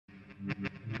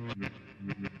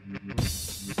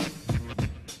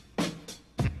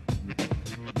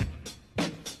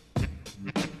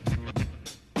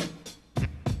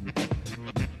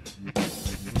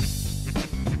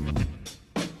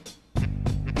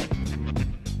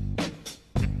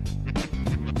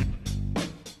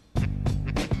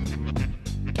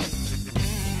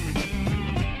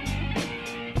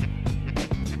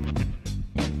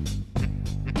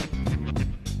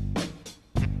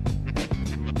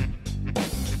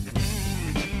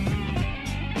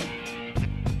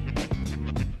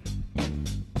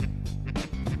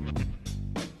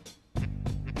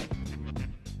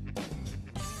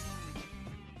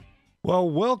Well,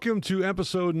 welcome to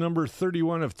episode number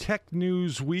 31 of Tech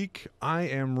News Week. I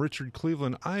am Richard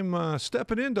Cleveland. I'm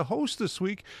stepping in to host this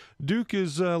week. Duke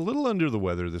is a little under the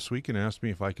weather this week and asked me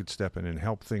if I could step in and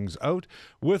help things out.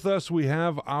 With us, we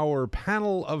have our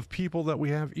panel of people that we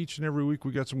have each and every week.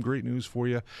 We got some great news for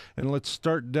you. And let's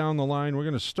start down the line. We're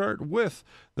going to start with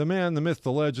the man, the myth,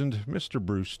 the legend, Mr.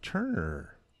 Bruce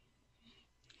Turner.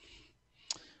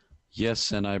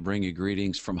 Yes, and I bring you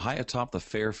greetings from high atop the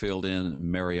Fairfield Inn,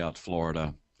 Marriott,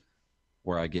 Florida,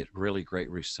 where I get really great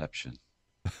reception.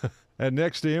 And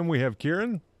next to him, we have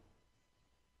Kieran.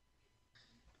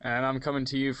 And I'm coming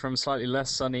to you from slightly less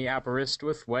sunny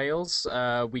Aberystwyth, Wales.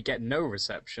 We get no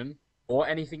reception, or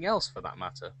anything else for that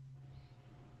matter.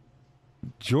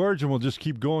 George, and we'll just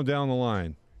keep going down the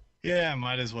line. Yeah,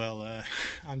 might as well.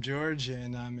 I'm George,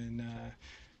 and I'm in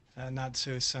not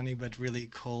so sunny but really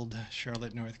cold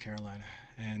Charlotte, North Carolina.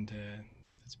 And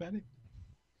that's about it.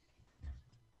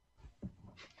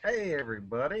 Hey,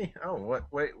 everybody. Oh,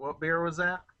 what beer was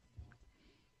that?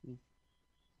 We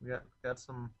got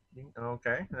some...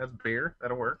 Okay, that's beer.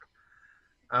 That'll work.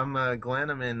 I'm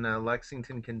Glenn. I'm in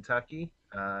Lexington, Kentucky,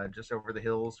 just over the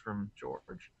hills from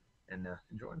George, and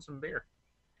enjoying some beer.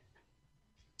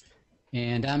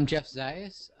 And I'm Jeff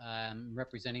Zayas. I'm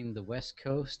representing the West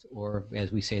Coast, or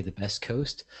as we say, the best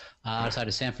coast, outside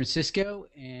of San Francisco.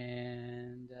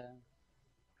 And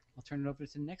I'll turn it over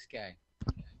to the next guy.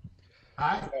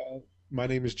 Hi. My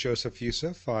name is Joseph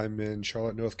Yusuf. I'm in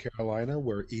Charlotte, North Carolina,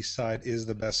 where East Side is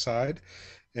the best side.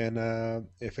 And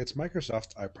if it's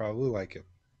Microsoft, I probably like it.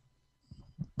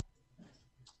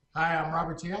 Hi, I'm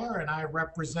Robert Taylor, and I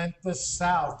represent the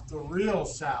South, the real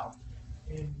South,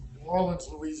 in New Orleans,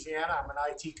 Louisiana. I'm an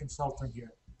IT consultant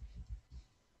here.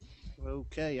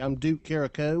 Okay, I'm Duke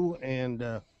Carico,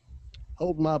 and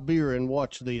hold my beer and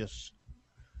watch this.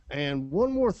 And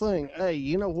one more thing. Hey,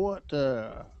 you know what?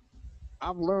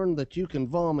 I've learned that you can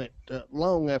vomit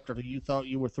long after you thought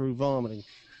you were through vomiting.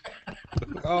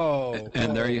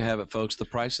 And there you have it, folks. The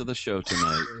price of the show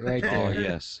tonight. Right there. Oh,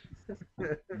 yes.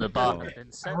 The bar has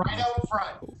been set. Right up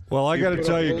front. Well, I got to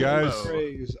tell you guys,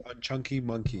 Praise a chunky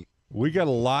monkey. we got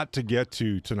a lot to get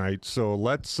to tonight, so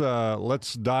let's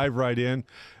dive right in.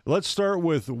 Let's start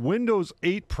with Windows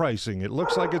 8 pricing. It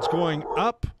looks like it's going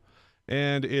up,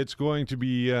 and it's going to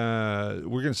be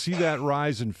we're going to see that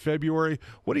rise in February.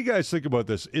 What do you guys think about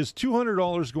this? Is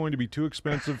 $200 going to be too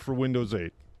expensive for Windows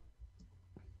 8?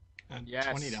 Yes.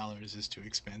 $20 is too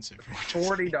expensive.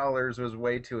 $40 was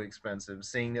way too expensive,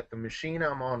 seeing that the machine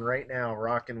I'm on right now,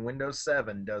 rocking Windows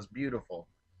 7, does beautiful.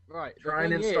 Right. Try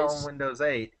and install Windows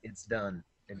 8, it's done.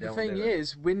 The thing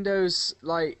is, Windows,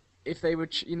 like, if they were,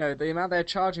 the amount they're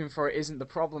charging for it isn't the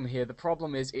problem here. The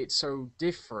problem is it's so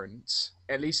different,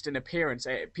 at least in appearance.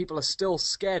 People are still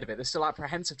scared of it. They're still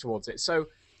apprehensive towards it. So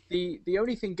the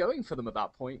only thing going for them at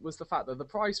that point was the fact that the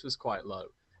price was quite low.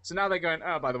 So now they're going,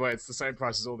 oh, by the way, it's the same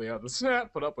price as all the others.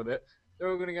 Put up with it. They're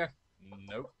all going to go,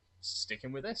 nope,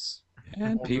 sticking with this.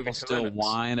 And Or people moving to still Linux.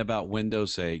 whine about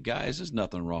Windows 8. Guys, there's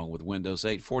nothing wrong with Windows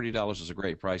 8. $40 is a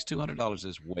great price. $200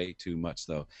 is way too much,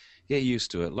 though. Get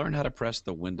used to it. Learn how to press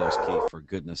the Windows key, for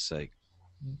goodness sake.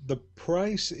 The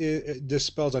price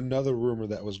dispels another rumor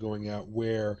that was going out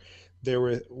where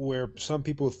some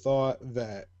people thought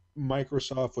that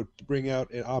Microsoft would bring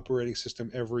out an operating system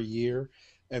every year,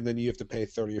 and then you have to pay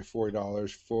 $30 or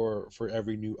 $40 for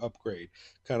every new upgrade.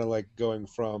 Kind of like going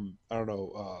from, I don't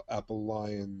know, Apple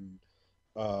Lion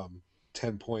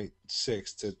 10.6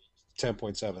 to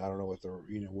 10.7. I don't know what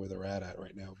where they're at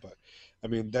right now, but I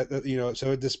mean that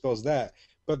so it dispels that.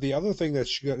 But the other thing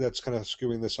that's kind of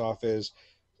screwing this off is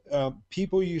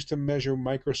people used to measure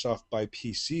Microsoft by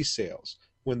PC sales.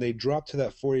 When they dropped to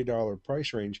that $40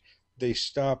 price range, they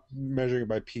stopped measuring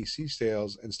by PC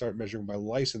sales and start measuring by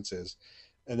licenses.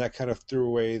 And that kind of threw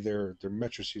away their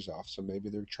matrices off. So maybe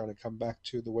they're trying to come back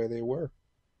to the way they were.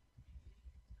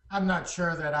 I'm not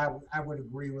sure that I would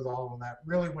agree with all of that.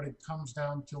 Really, when it comes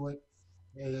down to it,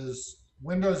 is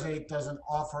Windows 8 doesn't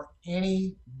offer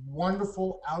any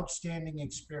wonderful, outstanding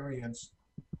experience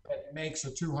that makes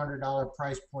a $200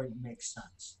 price point make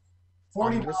sense.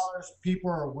 $40,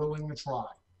 people are willing to try.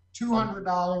 $200,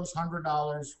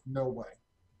 $100, no way.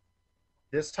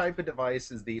 This type of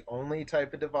device is the only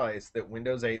type of device that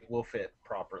Windows 8 will fit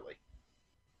properly.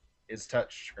 It's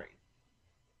touchscreen.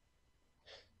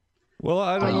 Well,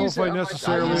 I don't know if I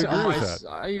necessarily agree with that.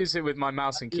 I use it with my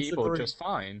mouse and keyboard just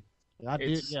fine. I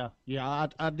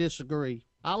disagree.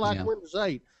 I like Windows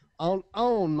 8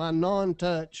 on my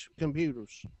non-touch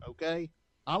computers. Okay,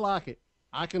 I like it.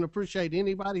 I can appreciate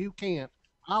anybody who can't.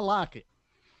 I like it.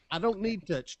 I don't need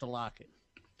touch to like it.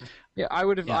 Yeah, I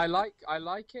would have. Yeah. I like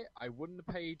it. I wouldn't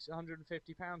have paid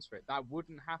 £150 for it. That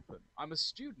wouldn't happen. I'm a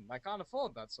student. I can't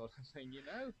afford that sort of thing. You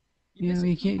know. You know,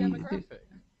 you can't. Demographic.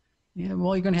 Yeah,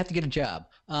 well, you're going to have to get a job.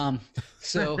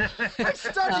 So I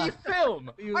study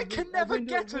film. I can never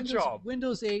Windows, get a job.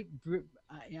 Windows 8.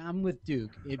 I'm with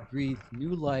Duke. It breathed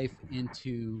new life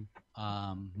into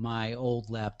my old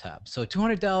laptop. So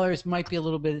 $200 might be a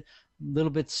little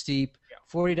bit steep.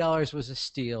 $40 was a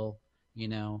steal. You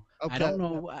know, Okay. I don't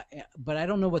know, but I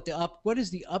don't know what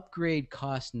is the upgrade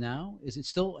cost now? Is it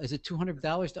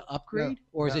 $200 to upgrade,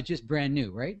 or is it just brand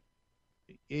new? Right?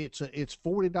 It's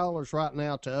 $40 right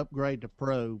now to upgrade to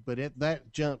Pro, but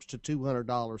that jumps to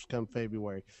 $200 come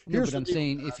February. No, but I'm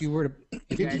saying if you were to,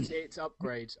 Yeah, it's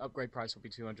upgrade. Upgrade price will be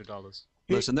 $200.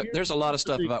 Listen, there's a lot of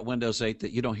stuff about Windows 8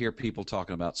 that you don't hear people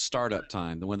talking about. Startup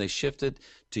time. When they shifted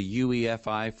to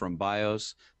UEFI from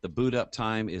BIOS, the boot up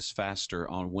time is faster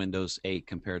on Windows 8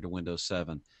 compared to Windows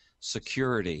 7.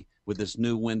 Security with this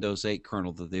new Windows 8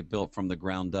 kernel that they built from the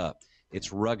ground up. It's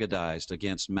ruggedized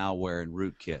against malware and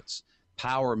rootkits.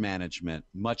 Power management,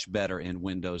 much better in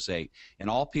Windows 8. And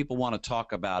all people want to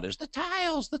talk about is the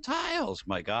tiles.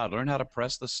 My God, learn how to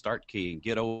press the start key and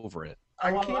get over it.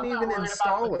 I can't even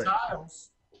install it.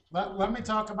 Let me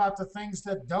talk about the things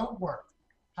that don't work.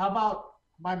 How about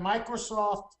my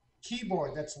Microsoft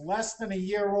keyboard that's less than a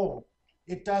year old?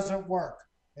 It doesn't work.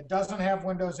 It doesn't have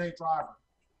Windows 8 driver.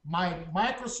 My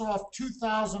Microsoft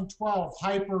 2012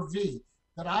 Hyper-V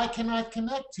that I cannot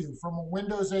connect to from a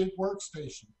Windows 8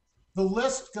 workstation. The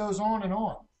list goes on and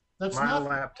on. That's My not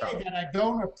laptop. to say that I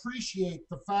don't appreciate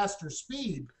the faster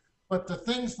speed, but the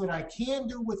things that I can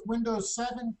do with Windows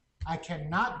 7, I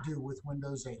cannot do with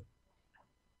Windows 8.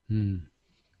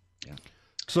 Yeah.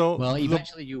 So well,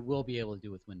 eventually you will be able to do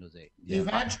with Windows 8. Yeah.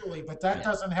 Eventually, but that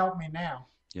doesn't help me now.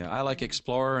 Yeah, I like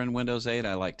Explorer in Windows 8.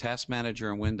 I like Task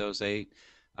Manager in Windows 8.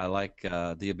 I like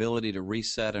the ability to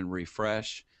reset and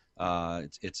refresh.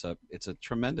 It's a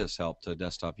tremendous help to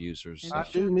desktop users. I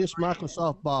do miss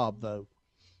Microsoft Bob though.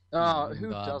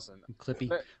 Who doesn't? Clippy.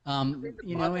 But-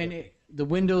 You know, and the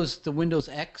Windows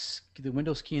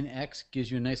key in X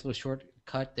gives you a nice little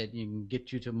shortcut that you can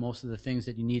get you to most of the things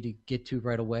that you need to get to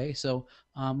right away. So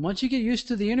once you get used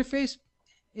to the interface,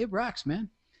 it rocks, man.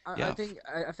 I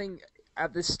think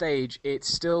at this stage it's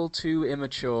still too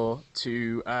immature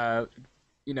to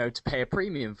to pay a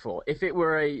premium for. If it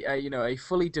were a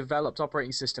fully developed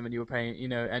operating system and you were paying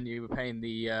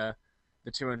the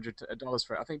 $200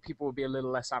 for it, I think people would be a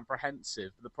little less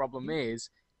apprehensive. The problem is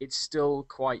it's still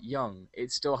quite young.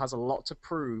 It still has a lot to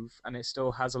prove, and it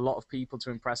still has a lot of people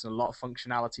to impress and a lot of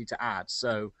functionality to add.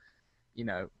 So,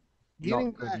 not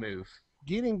a good move.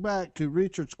 Getting back to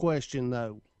Richard's question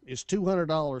though, is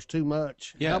 $200 too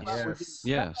much?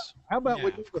 Yes. How about Yeah,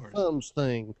 we do of the course. thumbs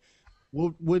thing?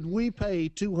 Would we pay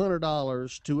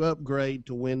 $200 to upgrade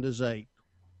to Windows 8?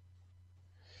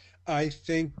 I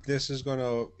think this is going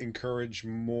to encourage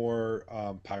more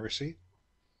piracy,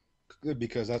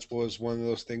 because that was one of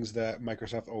those things that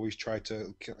Microsoft always tried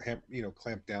to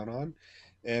clamp down on.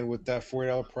 And with that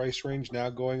 $40 price range now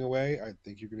going away, I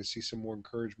think you're going to see some more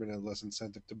encouragement and less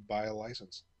incentive to buy a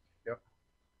license.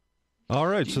 all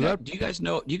right, Do so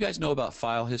you guys know about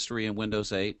file history in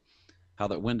Windows 8? How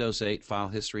that Windows 8 file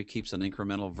history keeps an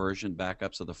incremental version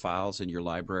backups of the files in your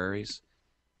libraries?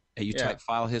 And you type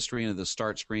file history into the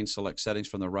start screen, select settings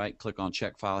from the right, click on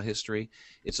check file history.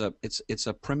 It's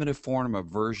a primitive form of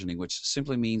versioning, which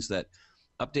simply means that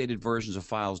updated versions of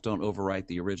files don't overwrite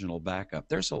the original backup.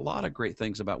 There's a lot of great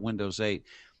things about Windows 8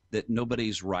 that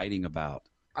nobody's writing about.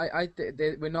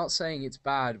 We're not saying it's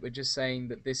bad. We're just saying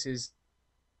that this is,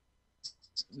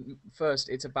 first,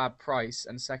 it's a bad price,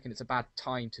 and second, it's a bad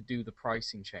time to do the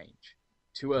pricing change.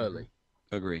 Too early.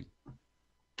 Agreed.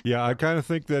 yeah, I kind of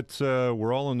think that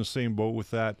we're all in the same boat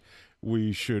with that.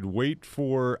 We should wait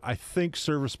for, I think,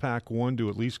 Service Pack 1 to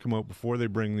at least come out before they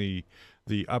bring the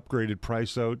upgraded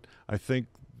price out. I think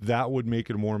that would make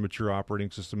it a more mature operating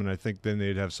system, and I think then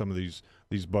they'd have some of these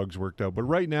bugs worked out. But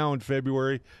right now in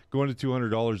February, going to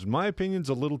 $200, in my opinion, is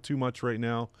a little too much right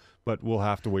now, but we'll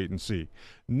have to wait and see.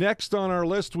 Next on our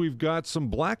list, we've got some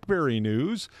BlackBerry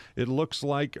news. It looks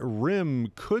like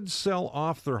RIM could sell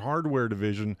off their hardware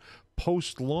division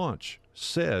post-launch,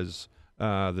 says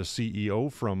the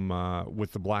CEO from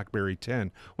with the BlackBerry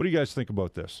 10. What do you guys think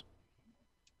about this?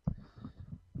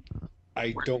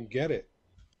 I don't get it.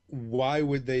 Why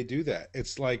would they do that?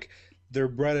 It's like their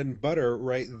bread and butter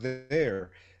right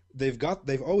there.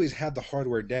 They've always had the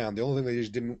hardware down. The only thing they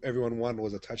just everyone wanted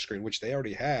was a touchscreen, which they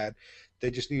already had. They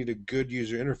just needed a good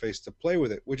user interface to play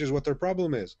with it, which is what their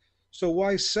problem is. So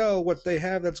why sell what they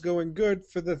have that's going good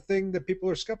for the thing that people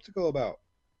are skeptical about?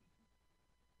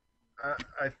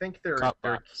 I think their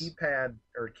Dropbox. keypad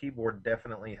or keyboard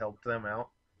definitely helped them out.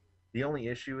 The only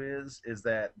issue is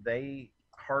that they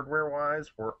hardware wise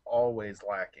were always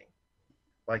lacking.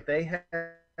 Like they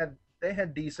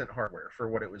had decent hardware for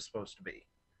what it was supposed to be,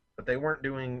 but they weren't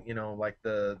doing like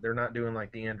they're not doing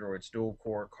like the Androids dual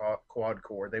core quad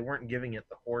core. They weren't giving it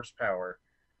the horsepower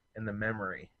and the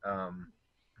memory.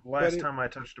 Last time I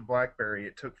touched a BlackBerry,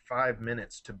 it took 5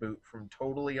 minutes to boot from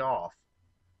totally off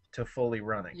to fully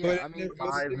running. Yeah, But I mean,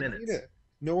 5 minutes.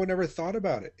 No one ever thought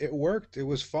about it. It worked. It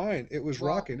was fine. It was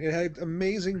Well- rocking. It had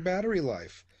amazing battery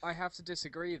life. I have to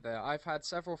disagree there. I've had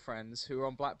several friends who are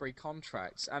on BlackBerry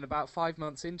contracts, and about 5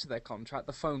 months into their contract,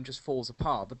 the phone just falls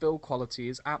apart. The build quality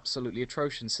is absolutely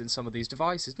atrocious in some of these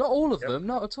devices. Not all of Yep. them,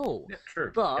 not at all. Yeah,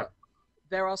 true. But Yep.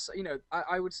 there are,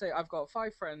 I would say I've got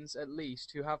 5 friends at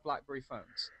least who have BlackBerry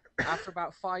phones. After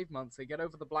about 5 months, they get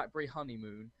over the BlackBerry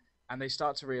honeymoon, and they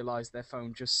start to realize their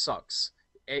phone just sucks.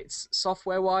 It's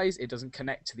software-wise, it doesn't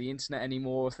connect to the internet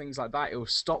anymore, things like that. It will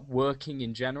stop working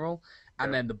in general,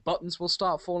 and Yeah. then the buttons will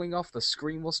start falling off, the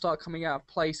screen will start coming out of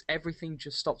place, everything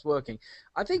just stops working.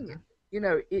 I think,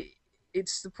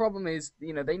 it's the problem is,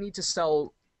 they need to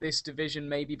sell this division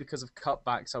maybe because of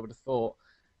cutbacks, I would have thought.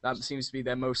 That seems to be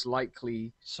their most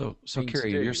likely. So thing to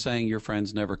Kiri, do. you're saying your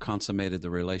friends never consummated the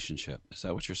relationship. Is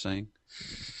that what you're saying?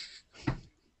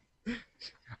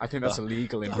 I think that's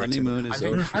illegal in the Britain. honeymoon is I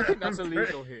over. think that's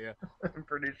illegal here. I'm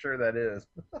pretty sure that is.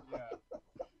 Yeah.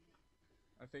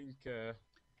 I think,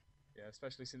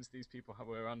 especially since these people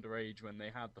were underage when they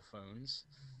had the phones.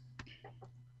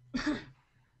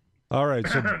 All right,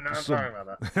 so, No, I'm sorry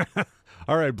about that.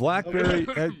 all right, BlackBerry.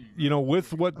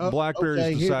 With what BlackBerry's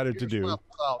Okay, decided to here's do. my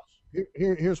thoughts.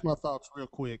 Here's my thoughts real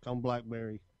quick on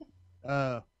BlackBerry.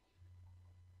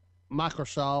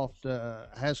 Microsoft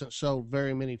hasn't sold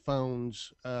very many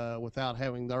phones without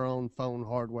having their own phone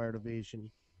hardware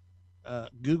division.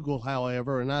 Google,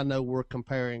 however, and I know we're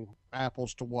comparing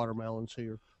apples to watermelons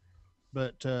here,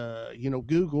 but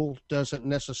Google doesn't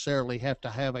necessarily have to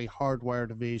have a hardware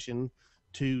division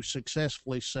to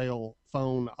successfully sell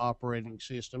phone operating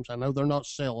systems. I know they're not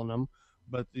selling them,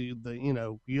 but you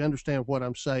understand what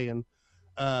I'm saying.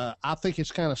 I think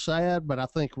it's kind of sad, but I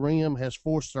think RIM has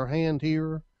forced their hand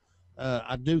here.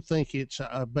 I do think it's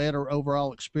a better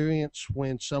overall experience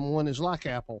when someone is like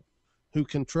Apple, who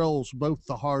controls both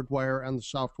the hardware and the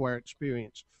software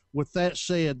experience. With that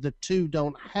said, the two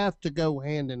don't have to go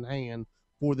hand in hand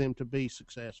for them to be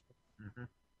successful. Mm-hmm.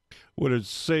 Would it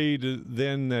say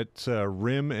then that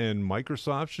RIM and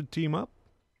Microsoft should team up?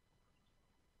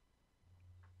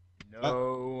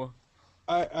 No.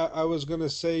 I was going to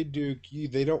say, Duke,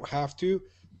 they don't have to,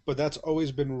 but that's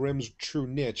always been RIM's true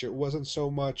niche. It wasn't so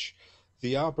much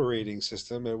the operating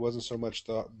system, it wasn't so much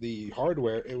the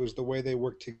hardware, it was the way they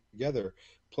worked together,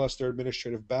 plus their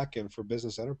administrative backend for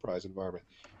business enterprise environment.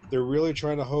 They're really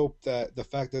trying to hope that the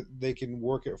fact that they can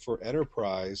work it for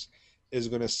enterprise is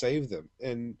going to save them.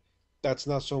 And that's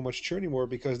not so much true anymore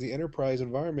because the enterprise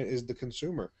environment is the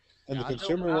consumer. And the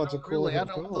consumer wants a cool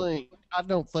phone. I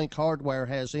don't think hardware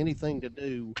has anything to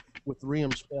do with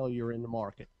RIM's failure in the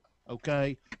market.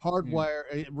 Okay, hardware.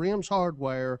 RIM's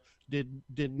hardware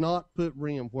did not put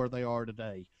RIM where they are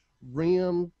today.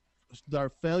 RIM, their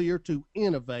failure to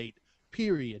innovate,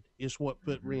 period, is what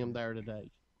put RIM there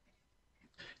today.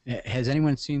 Has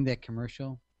anyone seen that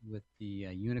commercial with the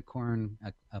unicorn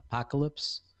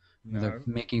apocalypse? No. They're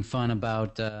making fun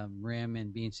about RIM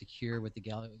and being secure with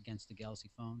against the Galaxy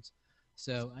phones.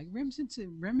 So RIM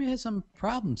has some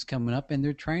problems coming up, and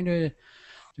they're trying to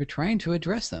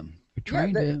address them.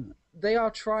 They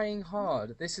are trying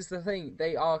hard. This is the thing.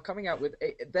 They are coming out with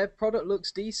their product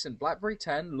looks decent. BlackBerry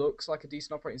 10 looks like a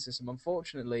decent operating system.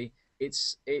 Unfortunately,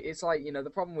 it's like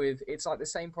the problem with it's like the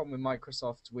same problem with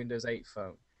Microsoft's Windows 8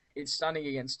 phone. It's standing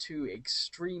against two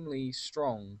extremely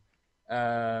strong,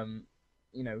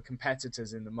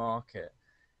 competitors in the market,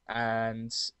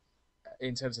 and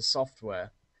in terms of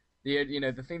software.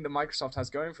 The thing that Microsoft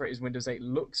has going for it is Windows 8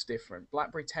 looks different.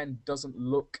 BlackBerry 10 doesn't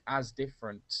look as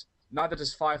different. Neither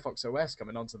does Firefox OS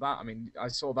coming onto that. I mean, I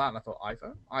saw that and I thought,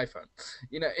 iPhone.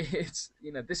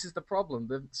 This is the problem.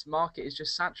 The market is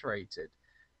just saturated,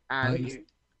 and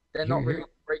they're not really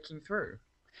breaking through.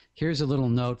 Here's a little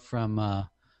note from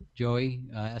Joey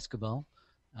Escobar,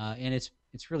 and it's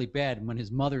really bad when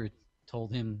his mother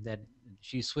told him that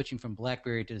she's switching from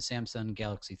BlackBerry to the Samsung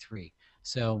Galaxy 3.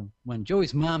 So when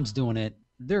Joey's mom's doing it,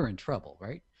 they're in trouble,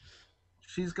 right?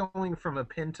 She's going from a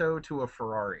Pinto to a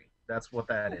Ferrari. That's what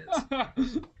that is.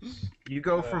 You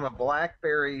go from a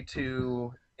BlackBerry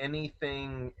to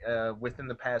anything within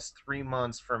the past 3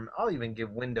 months I'll even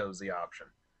give Windows the option.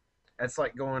 That's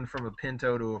like going from a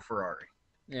Pinto to a Ferrari.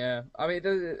 Yeah, I mean,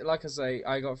 like I say,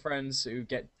 I got friends who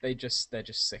they're just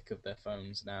sick of their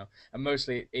phones now, and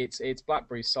mostly it's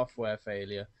BlackBerry software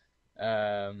failure,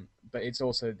 but it's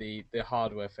also the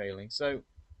hardware failing. So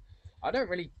I don't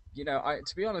really,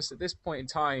 to be honest, at this point in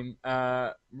time,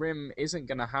 RIM isn't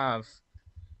going to have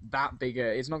that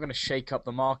bigger. It's not going to shake up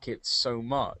the market so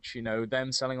much.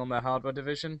 Them selling on their hardware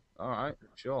division. All right,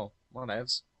 sure,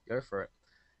 whatevs, go for it.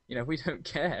 We don't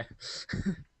care.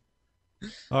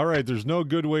 All right, there's no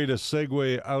good way to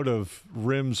segue out of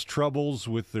RIM's troubles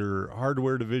with their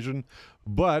hardware division,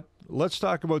 but let's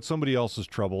talk about somebody else's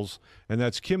troubles, and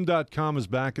that's Kim.com is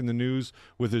back in the news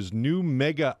with his new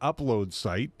mega upload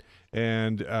site.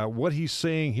 And what he's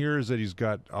saying here is that he's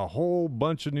got a whole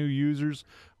bunch of new users.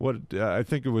 I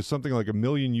think it was something like 1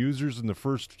 million users in the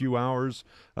first few hours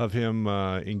of him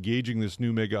engaging this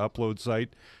new mega upload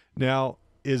site. Now,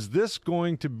 is this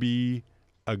going to be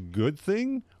a good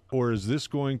thing, or is this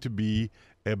going to be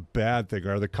a bad thing?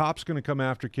 Are the cops going to come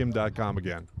after Kim.com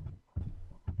again?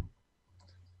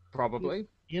 Probably.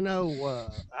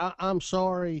 I'm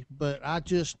sorry, but I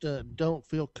just don't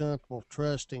feel comfortable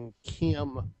trusting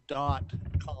Kim.com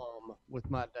with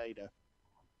my data.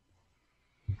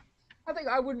 I think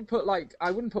I wouldn't put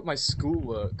my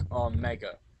schoolwork on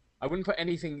Mega. I wouldn't put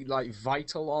anything like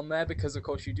vital on there because, of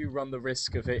course, you do run the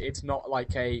risk of it. It's not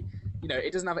like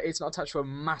it's not attached to a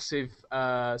massive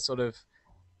sort of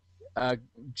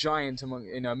giant among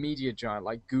a media giant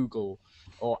like Google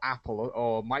or Apple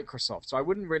or Microsoft. So I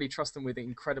wouldn't really trust them with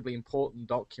incredibly important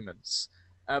documents.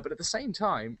 But at the same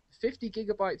time, 50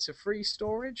 gigabytes of free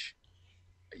storage,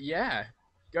 yeah,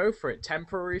 go for it.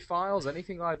 Temporary files,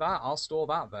 anything like that, I'll store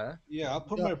that there. Yeah, I'll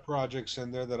put my projects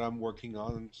in there that I'm working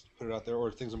on and put it out there,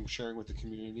 or things I'm sharing with the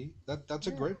community. That's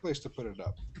a great place to put it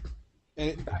up.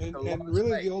 And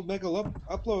really, the old Mega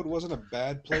Upload wasn't a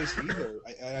bad place either.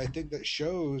 I think that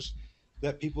shows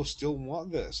that people still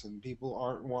want this, and people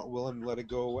aren't willing to let it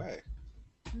go away.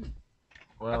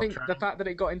 Well, I think the fact that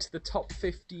it got into the top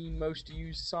 15 most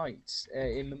used sites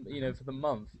for the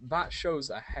month, that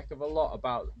shows a heck of a lot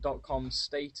about .com's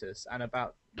status and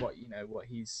about what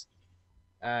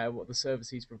the service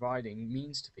he's providing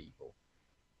means to people.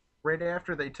 Right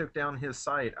after they took down his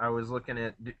site, I was looking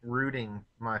at rooting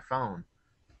my phone.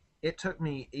 It took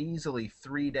me easily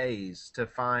 3 days to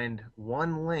find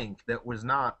one link that was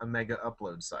not a Mega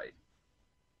Upload site.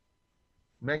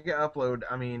 Mega Upload,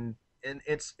 I mean, and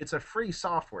it's a free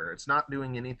software. It's not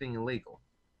doing anything illegal.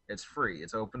 It's free.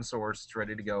 It's open source. It's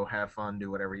ready to go. Have fun.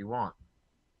 Do whatever you want.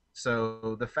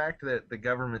 So the fact that the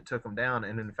government took them down,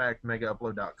 and in fact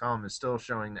MegaUpload.com is still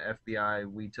showing the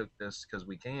FBI, we took this because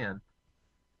we can,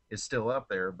 is still up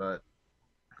there. But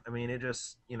I mean, it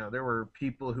just, there were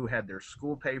people who had their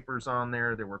school papers on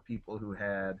there. There were people who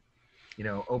had,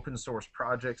 open source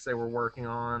projects they were working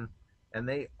on, and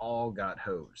they all got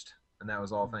hosed. And that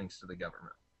was all thanks to the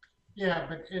government. Yeah,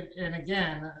 but and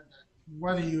again,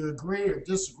 whether you agree or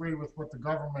disagree with what the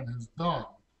government has done,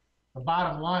 the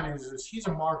bottom line is he's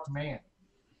a marked man.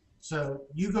 So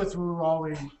you go through all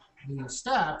the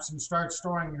steps and start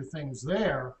storing your things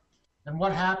there, and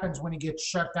what happens when he gets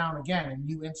shut down again and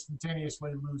you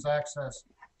instantaneously lose access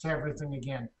to everything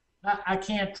again? I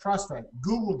can't trust that.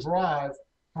 Google Drive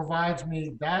provides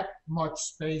me that much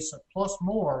space plus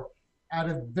more at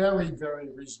a very, very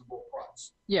reasonable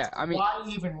price. Yeah, I mean, why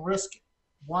even risk it?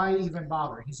 Why even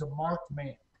bother? He's a marked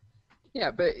man.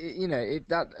 Yeah, but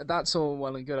that's all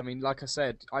well and good. I mean, like I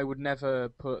said, I would never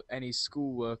put any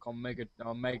schoolwork on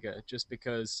Mega just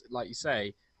because, like you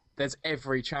say, there's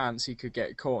every chance he could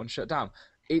get caught and shut down.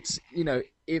 It's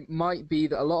it might be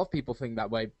that a lot of people think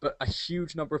that way, but a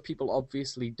huge number of people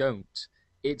obviously don't.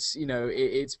 It's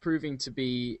it's proving to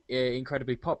be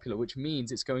incredibly popular, which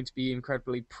means it's going to be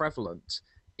incredibly prevalent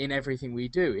in everything we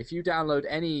do. If you download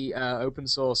any open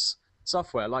source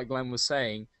software, like Glenn was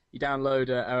saying, you download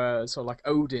a sort of like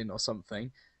Odin or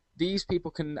something, these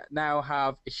people can now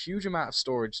have a huge amount of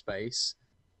storage space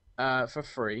for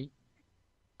free,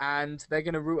 and they're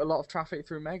going to route a lot of traffic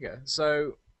through Mega.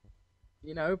 So,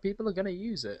 people are going to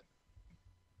use it.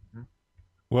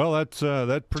 Well,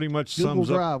 that pretty much sums up.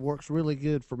 Google Drive works really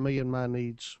good for me and my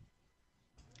needs.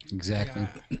 Exactly.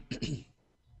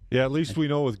 Yeah, at least we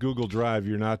know with Google Drive,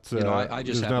 you're not. I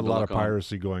just there's not a lot of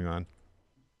piracy going on.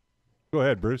 Go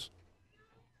ahead, Bruce.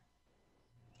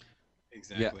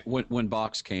 Exactly. Yeah, when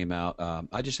Box came out,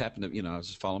 I just happened to, I was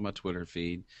just following my Twitter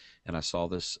feed, and I saw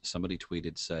this. Somebody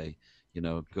tweeted, say,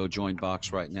 go join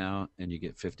Box right now, and you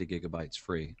get 50 gigabytes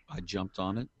free. I jumped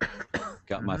on it,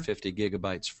 got my 50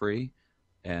 gigabytes free.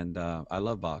 And I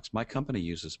love Box. My company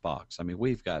uses Box. I mean,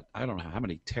 we've got, I don't know how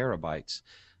many terabytes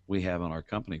we have on our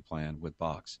company plan with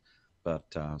Box. But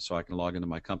so I can log into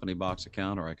my company box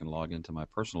account, or I can log into my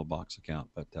personal box account.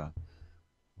 But yeah,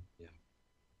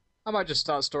 I might just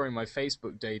start storing my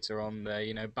Facebook data on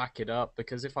there, back it up,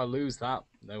 because if I lose that,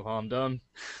 no harm done.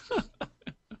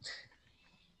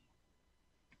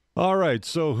 All right,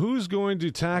 so who's going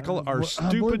to tackle our I believe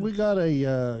stupid... we got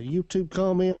a YouTube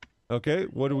comment. Okay,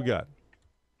 what do we got?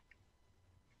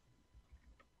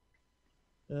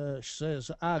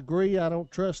 Says, I agree. I don't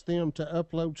trust them to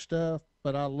upload stuff,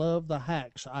 but I love the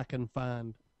hacks I can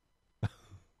find.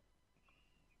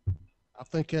 I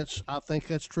think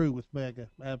that's true with Mega.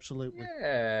 Absolutely.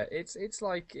 Yeah, it's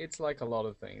like a lot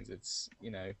of things. It's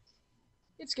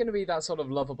it's going to be that sort of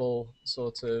lovable,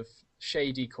 sort of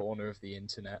shady corner of the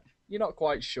internet. You're not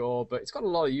quite sure, but it's got a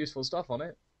lot of useful stuff on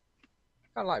it.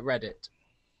 Kind of like Reddit.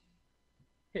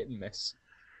 Hit and miss.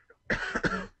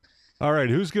 All right,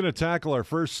 who's going to tackle our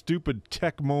first stupid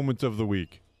tech moment of the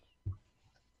week?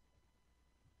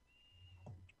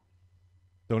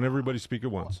 Don't everybody speak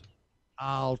at once.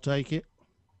 I'll take it.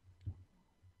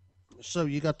 So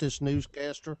you got this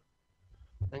newscaster,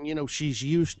 and she's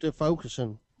used to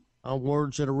focusing on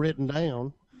words that are written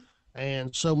down,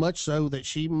 and so much so that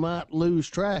she might lose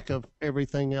track of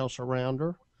everything else around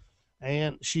her.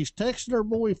 And she's texting her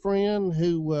boyfriend,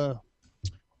 who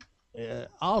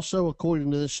also, according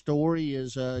to this story,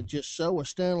 is just so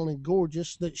astoundingly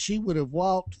gorgeous that she would have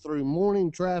walked through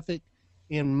morning traffic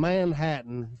in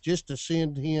Manhattan just to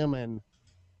send him an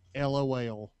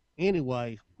LOL.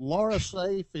 Anyway, Laura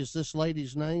Safe is this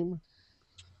lady's name.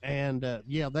 And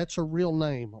yeah, that's her real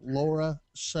name, Laura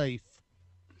Safe.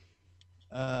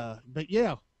 But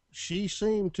yeah, she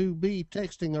seemed to be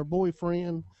texting her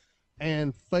boyfriend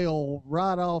and fell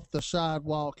right off the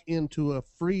sidewalk into a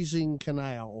freezing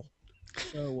canal.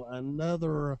 So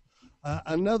another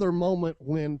moment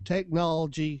when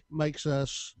technology makes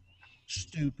us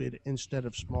stupid instead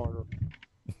of smarter.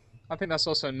 I think that's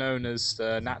also known as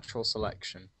natural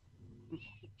selection.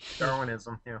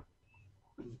 Darwinism, yeah.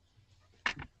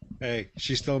 Hey,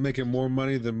 she's still making more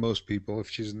money than most people if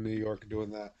she's in New York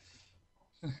doing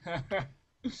that.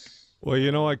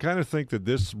 Well, I kind of think that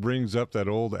this brings up that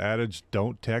old adage,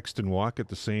 don't text and walk at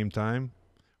the same time.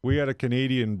 We had a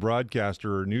Canadian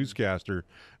broadcaster or newscaster,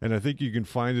 and I think you can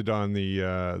find it on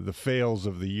the fails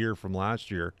of the year from last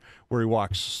year, where he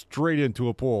walks straight into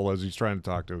a pole as he's trying to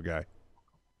talk to a guy.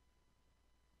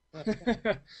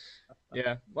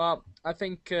 Yeah, well, I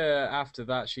think after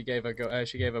that she gave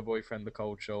her boyfriend the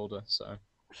cold shoulder. So,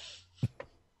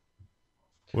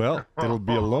 well, it'll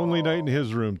be a lonely night in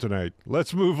his room tonight.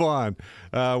 Let's move on.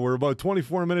 We're about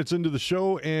 24 minutes into the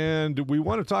show, and we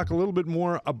want to talk a little bit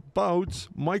more about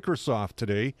Microsoft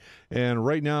today. And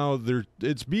right now,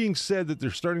 it's being said that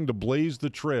they're starting to blaze the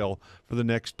trail for the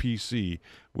next PC.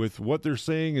 With what they're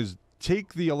saying is,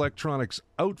 take the electronics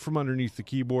out from underneath the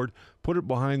keyboard, put it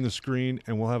behind the screen,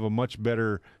 and we'll have a much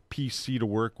better PC to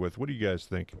work with. What do you guys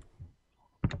think?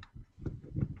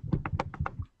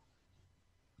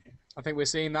 I think we're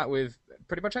seeing that with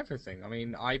pretty much everything. I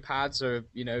mean, iPads are,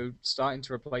 starting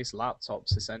to replace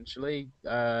laptops, essentially.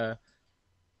 I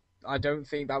don't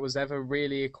think that was ever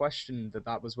really a question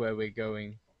that was where we're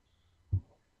going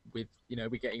with, we're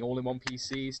getting all-in-one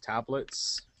PCs,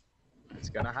 tablets. It's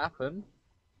going to happen.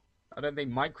 I don't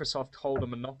think Microsoft hold a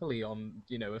monopoly on,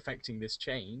 affecting this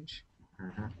change.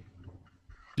 Mm-hmm.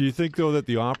 Do you think, though, that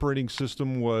the operating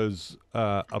system was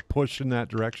a push in that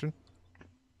direction?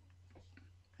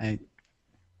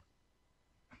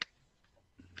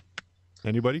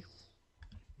 Anybody?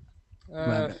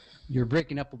 Well, you're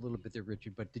breaking up a little bit there,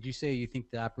 Richard, but did you say you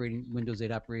think the Windows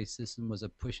 8 operating system was a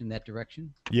push in that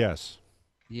direction? Yes.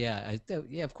 Yeah,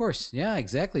 yeah, of course. Yeah,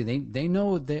 exactly. They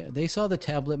know they saw the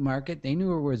tablet market. They knew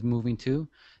where it was moving to.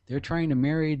 They're trying to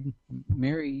marry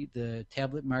the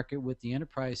tablet market with the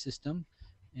enterprise system,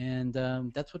 and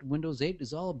that's what Windows 8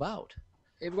 is all about.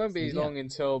 It won't be long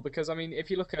until, because I mean,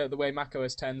 if you look at the way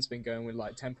macOS 10's been going with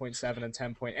like 10.7 and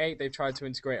 10.8, they've tried to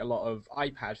integrate a lot of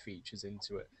iPad features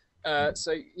into it.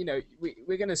 So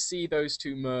we're going to see those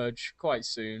two merge quite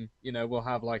soon. We'll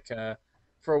have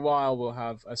for a while we'll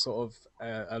have a sort of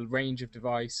a range of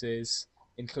devices,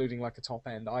 including like a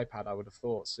top-end iPad, I would have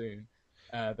thought soon,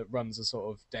 that runs a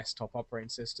sort of desktop operating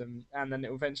system, and then it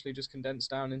will eventually just condense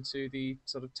down into the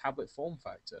sort of tablet form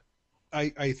factor.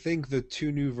 I think the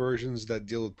two new versions that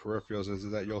deal with peripherals is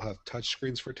that you'll have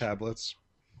touchscreens for tablets,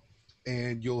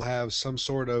 and you'll have some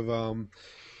sort of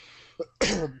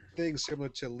thing similar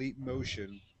to Leap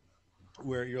Motion,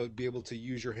 where you'll be able to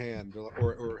use your hand,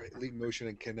 or Leap Motion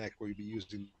and Kinect, where you'll be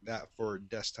using that for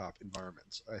desktop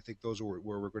environments. I think those are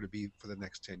where we're going to be for the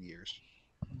next 10 years.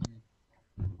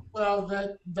 Well,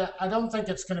 that I don't think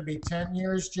it's going to be 10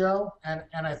 years, Joe. And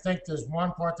I think there's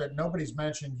one part that nobody's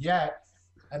mentioned yet,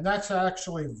 and that's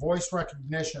actually voice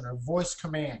recognition or voice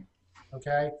command.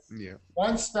 Okay. Yeah.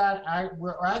 Once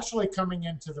we're actually coming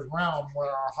into the realm where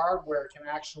our hardware can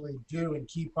actually do and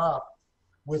keep up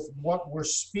with what we're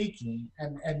speaking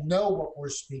and know what we're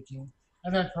speaking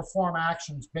and then perform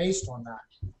actions based on that.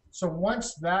 So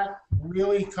once that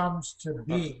really comes to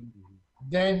be,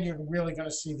 then you're really going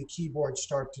to see the keyboard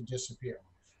start to disappear.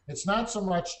 It's not so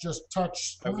much just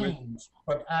touch screens,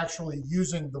 but actually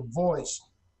using the voice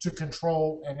to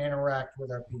control and interact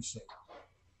with our PC.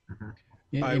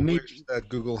 I wish that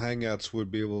Google Hangouts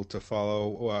would be able to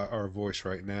follow our voice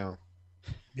right now.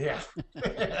 Yeah.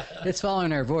 It's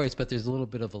following our voice, but there's a little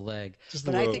bit of a lag. Just a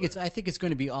But I little think it's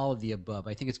going to be all of the above.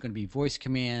 I think it's going to be voice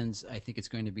commands. I think it's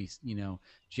going to be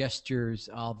gestures.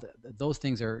 Those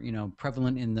things are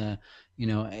prevalent in the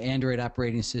Android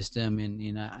operating system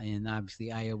and obviously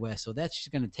iOS. So that's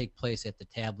just going to take place at the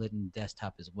tablet and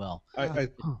desktop as well. I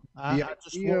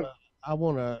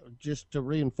want to just to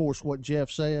reinforce what Jeff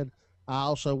said. I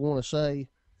also want to say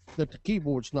that the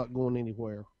keyboard's not going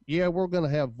anywhere. Yeah, we're going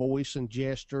to have voice and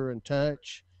gesture and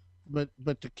touch, but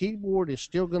the keyboard is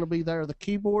still going to be there. The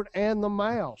keyboard and the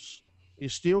mouse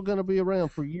is still going to be around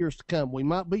for years to come. We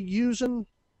might be using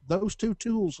those two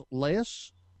tools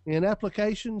less in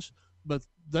applications, but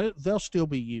they'll still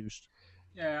be used.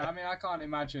 Yeah, I mean, I can't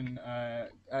imagine,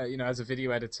 as a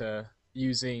video editor,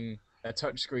 using a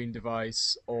touchscreen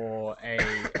device or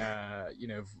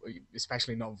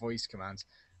especially not voice commands.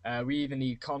 We either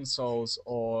need consoles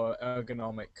or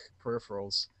ergonomic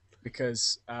peripherals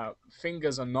because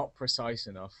fingers are not precise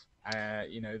enough.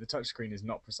 The touchscreen is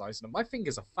not precise enough. My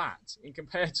fingers are fat in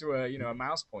compared to a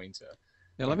mouse pointer.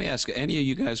 Now, let me ask, any of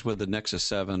you guys with the Nexus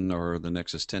 7 or the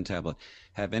Nexus 10 tablet,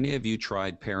 have any of you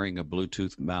tried pairing a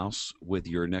Bluetooth mouse with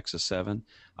your Nexus 7?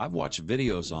 I've watched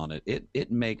videos on it.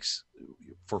 It makes,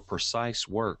 for precise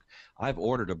work, I've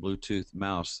ordered a Bluetooth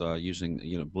mouse using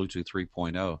Bluetooth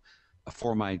 3.0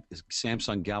 for my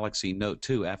Samsung Galaxy Note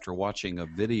 2 after watching a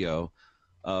video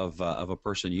of a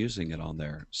person using it on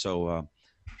there. So,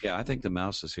 yeah, I think the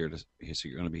mouse is going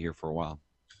to be here for a while.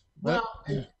 Well,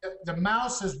 the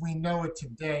mouse as we know it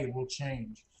today will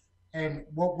change. And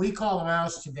what we call a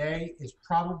mouse today is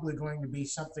probably going to be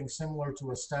something similar to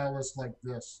a stylus like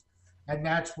this. And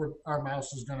that's what our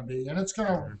mouse is going to be. And it's going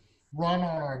to run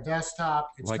on our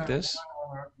desktop. It's like this?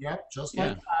 Just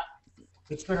like that.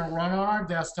 It's going to run on our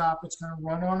desktop. It's going to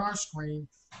run on our screen.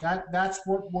 That's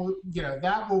what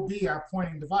that will be our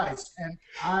pointing device. And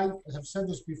I have said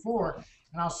this before,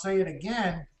 and I'll say it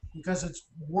again because it's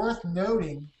worth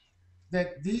noting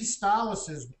that these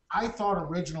styluses, I thought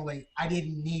originally I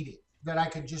didn't need it, that I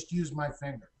could just use my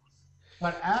finger.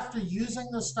 But after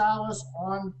using the stylus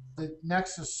on the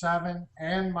Nexus 7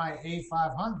 and my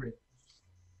A500,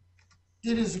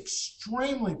 it is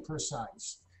extremely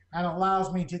precise and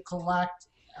allows me to connect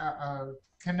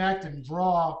and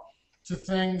draw to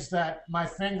things that my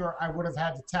finger I would have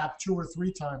had to tap 2 or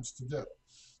 3 times to do.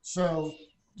 So,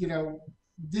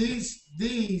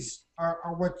 these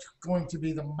are what's going to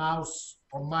be the mouse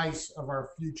or mice of our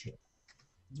future.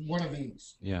 One of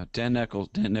these. Yeah, Dan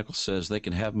Nichols says they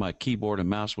can have my keyboard and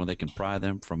mouse when they can pry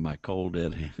them from my cold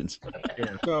dead hands.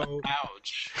 So,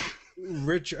 ouch.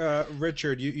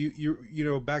 Richard,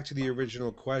 you back to the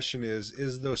original question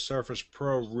is the Surface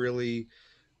Pro really,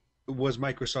 was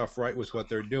Microsoft right with what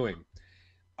they're doing?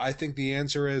 I think the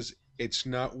answer is it's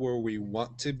not where we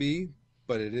want to be,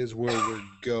 but it is where we're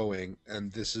going,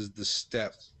 and this is the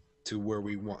step to where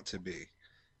we want to be.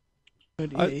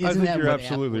 But I think you're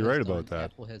absolutely Apple right has about done?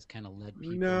 that. Apple has kind of led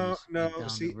people No, down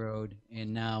the road,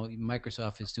 and now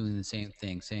Microsoft is doing the same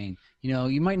thing, saying,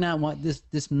 you might not want this.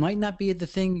 This might not be the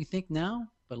thing you think now,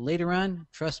 but later on,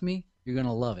 trust me, you're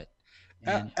gonna love it.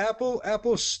 And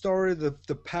Apple started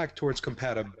the pack towards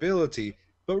compatibility,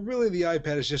 but really the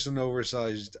iPad is just an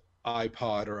oversized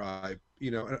iPod or an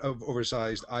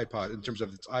oversized iPod in terms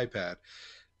of its iPad.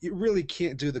 It really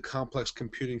can't do the complex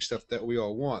computing stuff that we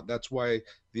all want. That's why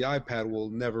the iPad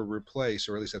will never replace,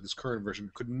 or at least at this current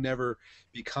version, could never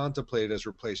be contemplated as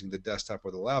replacing the desktop or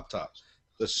the laptop.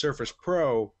 The Surface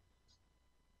Pro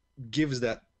gives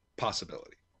that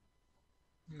possibility.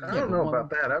 I don't know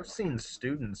about that. I've seen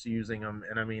students using them,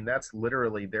 and I mean, that's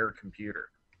literally their computer.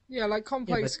 Yeah, like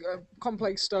complex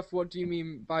stuff. What do you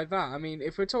mean by that? I mean,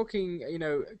 if we're talking,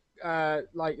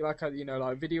 like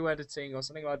video editing or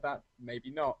something like that,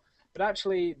 maybe not. But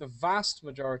actually, the vast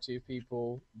majority of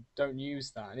people don't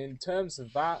use that. And in terms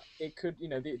of that, it could,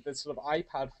 the sort of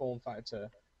iPad form factor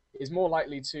is more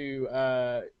likely to,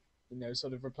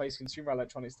 sort of replace consumer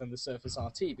electronics than the Surface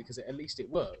RT, because at least it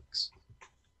works.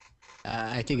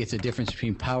 I think it's a difference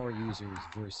between power users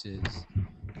versus,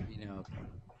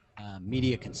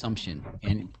 media consumption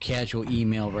and casual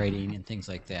email writing and things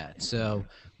like that. So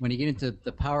when you get into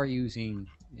the power using,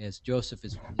 as Joseph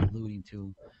is alluding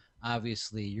to,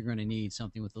 obviously you're going to need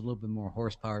something with a little bit more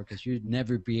horsepower, because you'd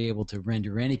never be able to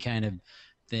render any kind of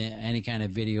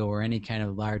video or any kind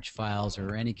of large files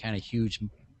or any kind of huge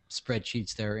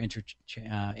spreadsheets that are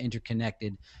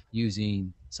interconnected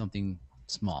using something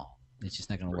small. It's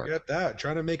just not going to work. Forget that.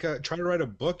 Trying to write a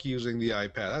book using the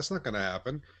iPad. That's not going to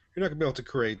happen. You're not going to be able to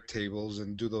create tables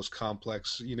and do those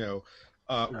complex,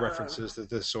 references to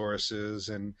thesauruses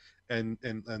and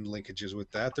linkages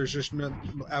with that. There's just no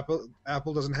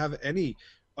Apple doesn't have any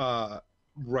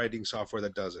writing software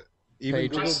that does it. Even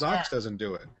Google Docs doesn't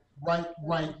do it. Right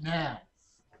now.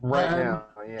 Right now,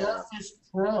 yeah. Surface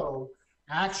Pro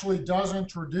actually does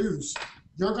introduce.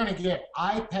 You're going to get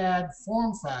iPad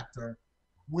form factor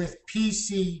with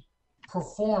PC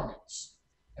performance,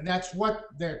 and that's what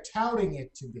they're touting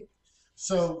it to be.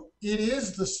 So it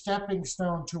is the stepping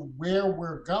stone to where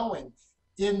we're going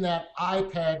in that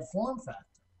iPad form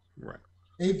factor. Right.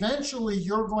 Eventually,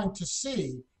 you're going to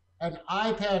see an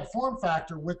iPad form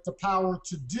factor with the power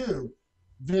to do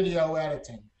video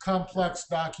editing, complex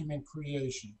document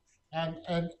creation, and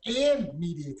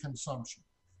media consumption.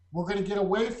 We're going to get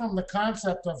away from the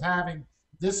concept of having,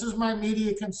 this is my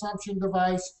media consumption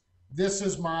device, this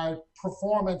is my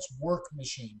performance work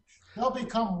machine. They'll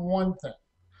become one thing.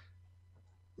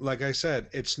 Like I said,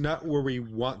 it's not where we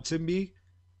want to be,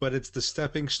 but it's the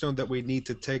stepping stone that we need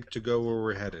to take to go where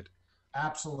we're headed.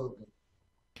 Absolutely.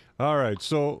 All right,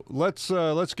 so let's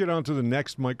get on to the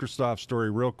next Microsoft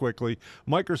story real quickly.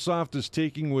 Microsoft is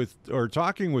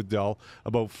talking with Dell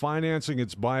about financing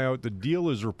its buyout. The deal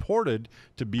is reported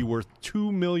to be worth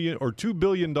 $2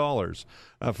 billion.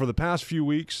 For the past few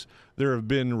weeks, there have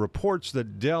been reports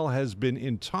that Dell has been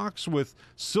in talks with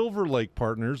Silver Lake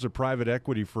Partners, a private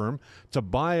equity firm, to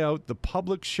buy out the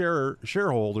public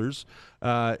shareholders.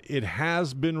 It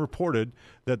has been reported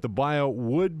that the buyout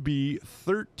would be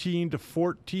 $13 to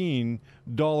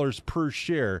 $14 per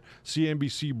share.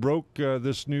 CNBC broke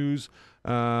this news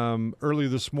early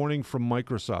this morning from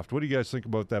Microsoft. What do you guys think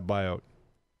about that buyout?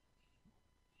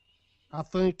 I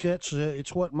think it's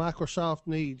what Microsoft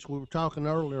needs. We were talking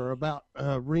earlier about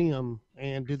RIM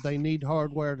and did they need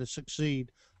hardware to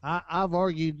succeed. I've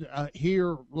argued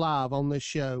here live on this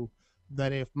show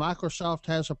that if Microsoft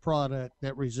has a product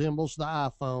that resembles the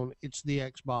iPhone, it's the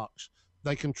Xbox.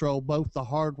 They control both the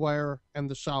hardware and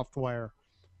the software.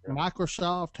 Yeah.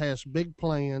 Microsoft has big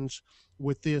plans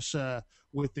with this,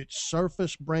 with its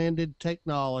Surface branded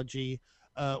technology,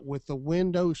 with the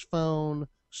Windows Phone,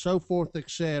 so forth,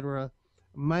 etc.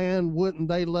 Man, wouldn't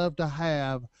they love to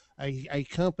have a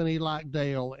company like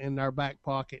Dell in their back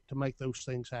pocket to make those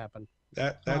things happen?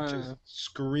 That just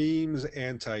screams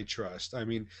antitrust. I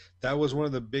mean, that was one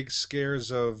of the big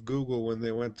scares of Google when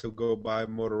they went to go buy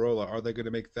Motorola. Are they going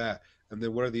to make that? And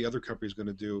then what are the other companies going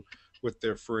to do with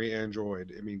their free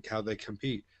Android? I mean, how they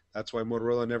compete. That's why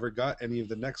Motorola never got any of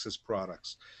the Nexus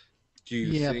products. Do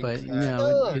you think but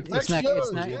no, it's not going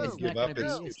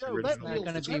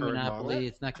to be monopoly.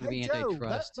 It's not going to be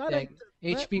antitrust.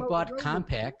 HP bought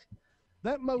Compaq.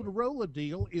 That Motorola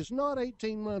deal is not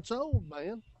 18 months old,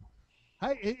 man.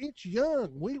 Hey, it's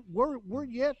young. We're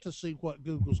yet to see what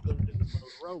Google's going to do to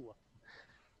Motorola.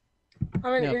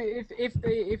 I mean,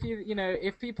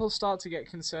 if people start to get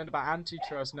concerned about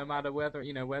antitrust, no matter whether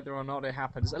or not it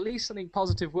happens, at least something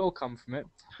positive will come from it.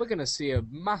 We're going to see a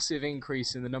massive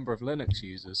increase in the number of Linux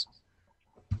users.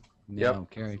 No,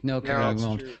 Gary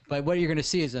won't. But what you're going to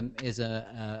see is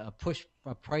a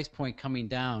price point coming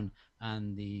down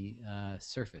on the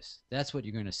Surface. That's what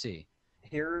you're going to see.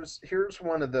 Here's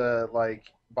one of the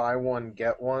buy one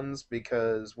get ones,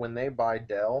 because when they buy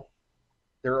Dell,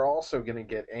 they're also going to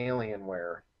get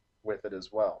Alienware with it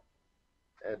as well.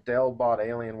 Dell bought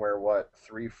Alienware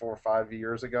 3, 4, 5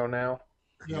 years ago now.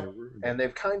 Yep. And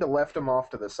they've kind of left them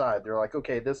off to the side. They're like,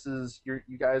 okay, this is you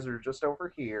guys are just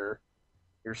over here.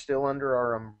 You're still under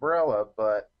our umbrella,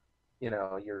 but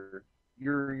you're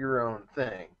your own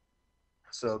thing.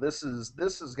 So this is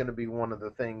going to be one of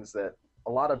the things that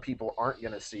a lot of people aren't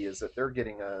going to see, is that they're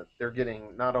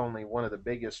getting not only one of the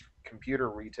biggest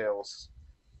computer retails,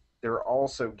 they're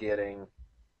also getting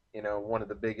one of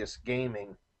the biggest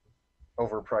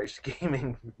overpriced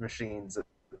gaming machines that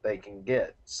they can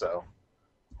get. So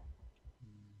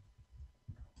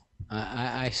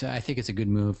I think it's a good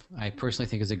move. I personally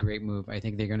think it's a great move. I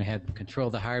think they're going to have control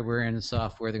of the hardware and the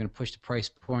software. They're going to push the price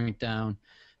point down,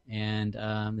 and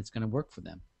it's going to work for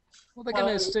them. Well, they're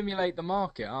going to stimulate the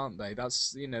market, aren't they?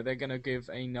 That's, they're going to give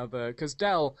another, because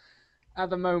Dell, at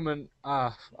the moment,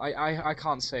 I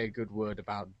can't say a good word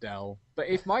about Dell. But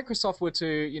if Microsoft were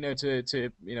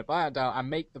to buy out Dell and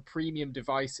make the premium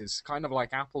devices kind of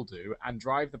like Apple do and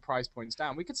drive the price points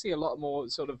down, we could see a lot more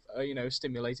sort of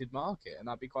stimulated market, and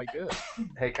that'd be quite good.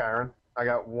 Hey, Kyron, I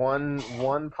got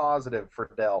one positive for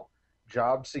Dell: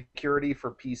 job security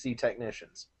for PC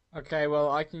technicians. Okay, well,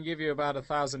 I can give you about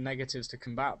 1,000 negatives to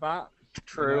combat that.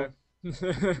 True.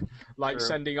 Like True.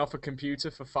 sending off a computer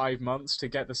for 5 months to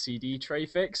get the CD tray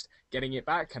fixed, getting it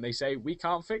back, and they say, we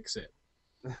can't fix it.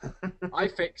 I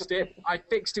fixed it. I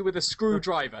fixed it with a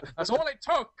screwdriver. That's all it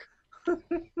took.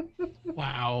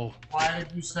 Wow. Why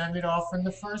did you send it off in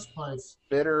the first place?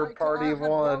 Bitter party of one.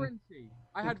 Warranty.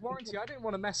 I had warranty. I didn't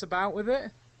want to mess about with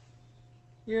it.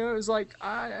 It was like,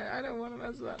 I don't want to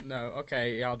mess with that. No,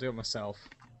 okay, yeah, I'll do it myself.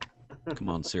 Come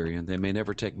on, Syrian. They may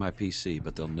never take my PC,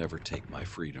 but they'll never take my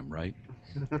freedom, right?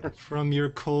 From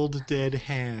your cold, dead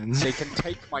hands. They can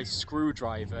take my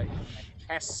screwdriver in a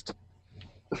test.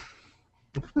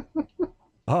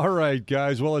 All right,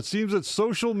 guys. Well, it seems that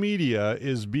social media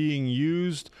is being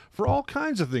used for all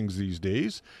kinds of things these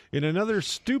days. In another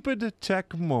stupid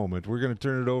tech moment, we're going to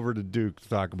turn it over to Duke to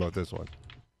talk about this one.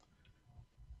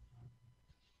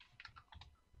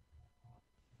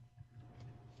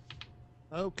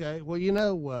 Okay,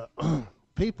 well,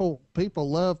 people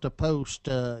love to post,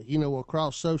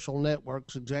 across social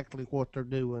networks exactly what they're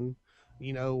doing.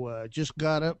 Just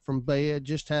got up from bed,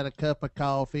 just had a cup of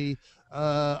coffee.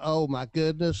 Oh my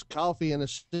goodness, coffee and a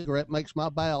cigarette makes my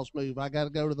bowels move. I got to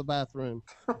go to the bathroom.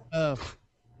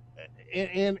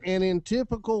 And in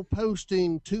typical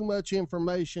posting too much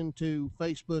information to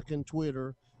Facebook and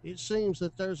Twitter, it seems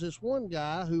that there's this one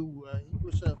guy who he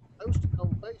was posting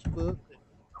on Facebook that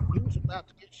he was about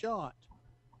to get shot,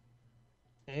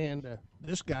 and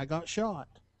this guy got shot.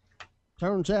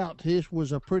 Turns out this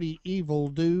was a pretty evil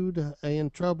dude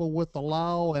in trouble with the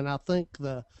law, and I think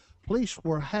the police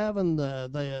were having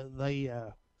they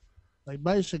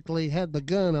basically had the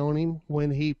gun on him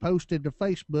when he posted to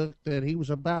Facebook that he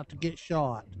was about to get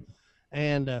shot.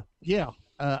 And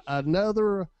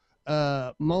another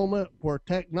moment where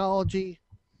technology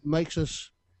makes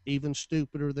us even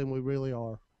stupider than we really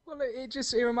are. Well,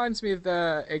 it reminds me of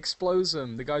the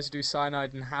Explosum, the guys who do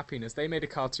Cyanide and Happiness. They made a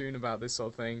cartoon about this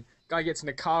sort of thing. Guy gets in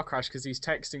a car crash because he's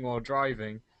texting while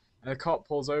driving, and a cop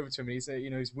pulls over to him,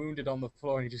 and he's wounded on the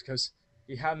floor, and he just goes,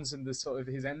 he hands him the sort of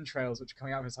his entrails which are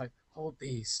coming out, and it's like, hold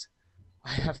these,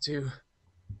 I have to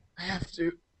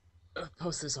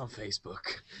post this on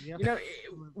Facebook. Yep.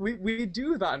 We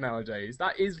do that nowadays.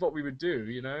 That is what we would do.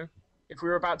 If we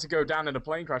were about to go down in a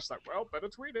plane crash, it's like, well, better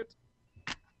tweet it.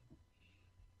 You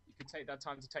could take that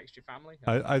time to text your family.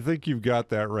 I think you've got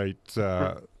that right.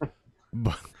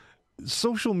 But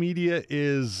social media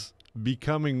is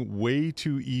becoming way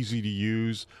too easy to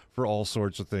use for all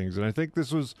sorts of things. And I think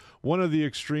this was one of the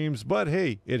extremes, but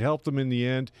hey, it helped him in the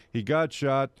end. He got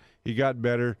shot, he got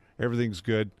better, everything's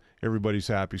good, everybody's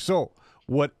happy. So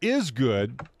what is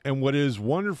good and what is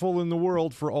wonderful in the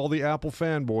world for all the Apple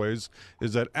fanboys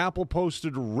is that Apple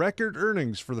posted record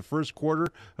earnings for the first quarter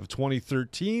of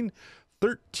 2013.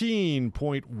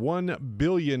 $13.1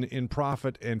 billion in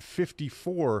profit and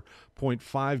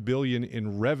 $54.5 billion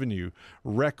in revenue.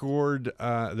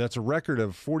 That's a record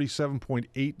of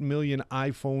 47.8 million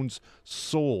iPhones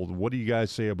sold. What do you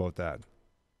guys say about that?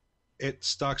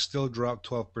 Stock still dropped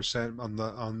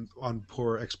 12% on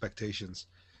poor expectations.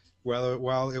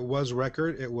 While it was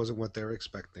record, it wasn't what they were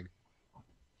expecting.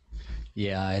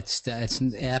 Yeah, it's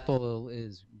Apple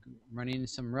is running into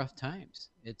some rough times.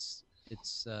 It's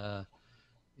a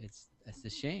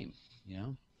shame,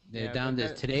 They're down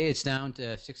to today. It's down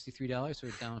to $63, so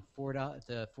it's down $4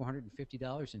 to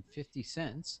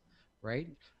 $450.50, right?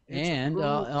 And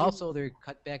also they're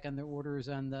cut back on their orders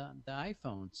on the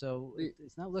iPhone, so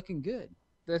it's not looking good.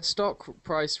 Their stock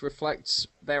price reflects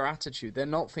their attitude. They're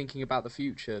not thinking about the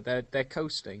future. They're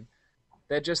coasting.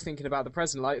 They're just thinking about the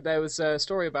present. Like there was a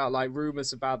story about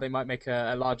rumors about they might make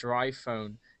a larger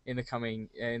iPhone in the coming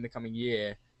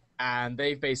year. And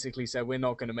they've basically said, we're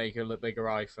not going to make a bigger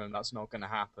iPhone. That's not going to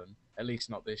happen, at least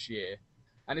not this year.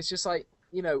 And it's just like,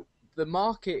 the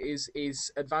market is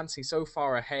advancing so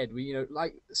far ahead.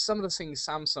 Like some of the things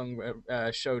Samsung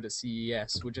showed at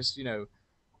CES were just,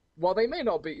 while they may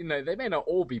not be, they may not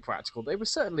all be practical, they were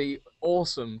certainly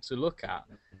awesome to look at.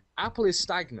 Apple is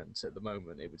stagnant at the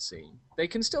moment, it would seem. They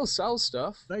can still sell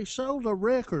stuff. They sold a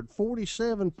record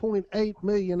 47.8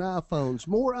 million iPhones,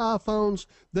 more iPhones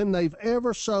than they've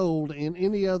ever sold in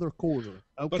any other quarter.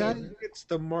 Okay, But I think it's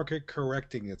the market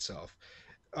correcting itself.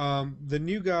 The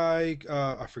new guy,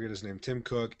 I forget his name, Tim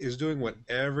Cook, is doing what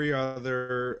every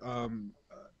other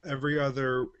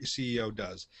CEO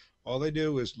does. All they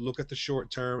do is look at the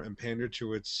short term and pander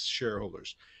to its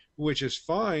shareholders, which is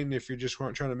fine if you're just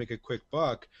trying to make a quick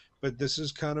buck. But this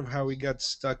is kind of how we got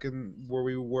stuck in where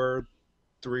we were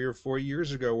 3 or 4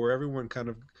 years ago, where everyone kind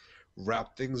of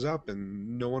wrapped things up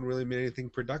and no one really made anything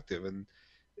productive. And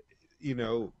you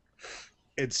know,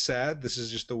 it's sad. This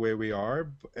is just the way we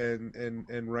are,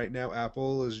 and right now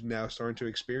Apple is now starting to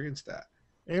experience that.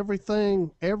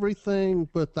 Everything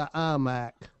but the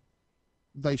iMac,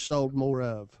 they sold more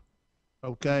of.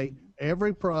 Okay,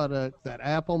 every product that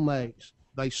Apple makes,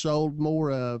 they sold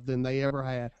more of than they ever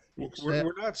had.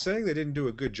 We're not saying they didn't do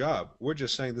a good job. We're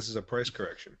just saying this is a price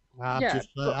correction.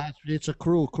 It's a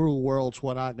cruel, cruel world's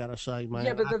what I gotta say, man.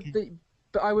 Yeah, but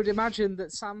I would imagine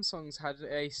that Samsung's had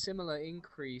a similar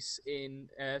increase in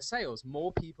sales.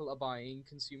 More people are buying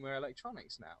consumer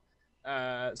electronics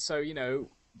now. So you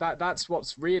know that's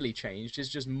what's really changed is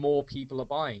just more people are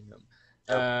buying them.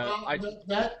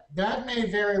 That may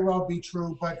very well be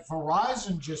true, but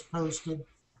Verizon just posted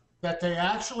that they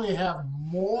actually have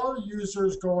more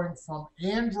users going from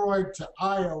Android to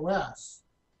iOS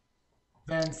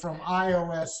than from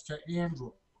iOS to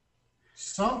Android.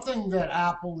 Something that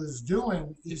Apple is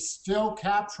doing is still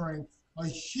capturing a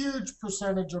huge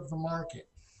percentage of the market.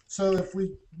 So if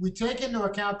we take into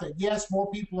account that, yes, more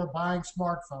people are buying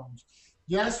smartphones,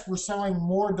 yes, we're selling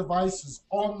more devices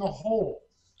on the whole.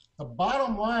 The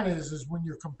bottom line is when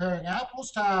you're comparing apples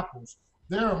to apples,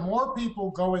 there are more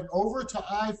people going over to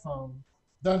iPhone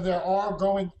than there are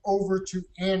going over to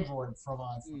Android from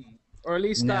iPhone. Or at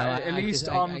least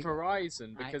on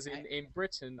Verizon, because in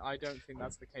Britain, I don't think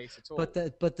that's the case at all.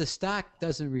 But the stock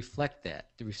doesn't reflect that.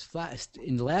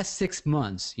 In the last 6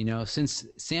 months, you know, since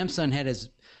Samsung had his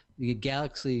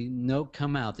Galaxy Note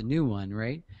come out, the new one,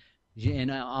 right,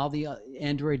 and all the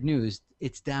Android news,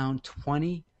 it's down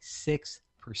 26%.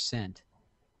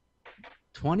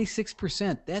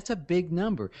 26%. That's a big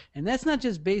number, and that's not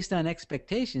just based on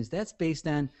expectations. That's based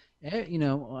on, you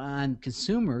know, on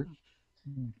consumer,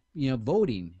 you know,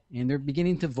 voting, and they're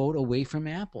beginning to vote away from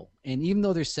Apple. And even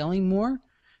though they're selling more,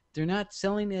 they're not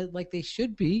selling it like they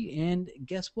should be. And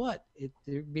guess what? It's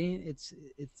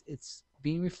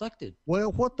being reflected.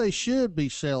 Well, what they should be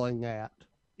selling at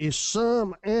is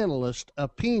some analyst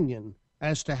opinion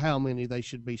as to how many they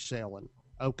should be selling.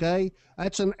 Okay,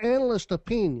 that's an analyst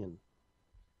opinion.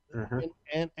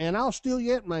 And I'll still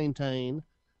yet maintain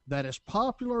that as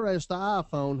popular as the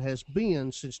iPhone has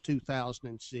been since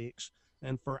 2006,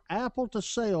 and for Apple to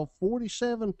sell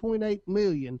 47.8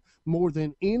 million more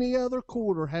than any other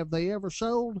quarter have they ever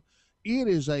sold, it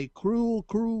is a cruel,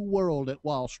 cruel world at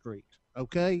Wall Street.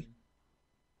 Okay.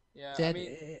 Yeah,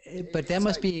 but that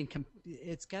must be.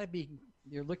 It's got to be.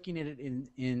 You're looking at it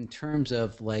in terms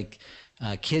of like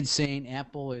kids saying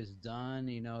Apple is done.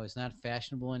 You know, it's not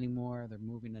fashionable anymore. They're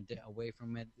moving away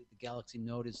from it. The Galaxy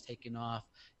Note is taking off.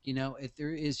 You know, if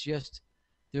there is just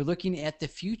they're looking at the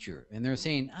future and they're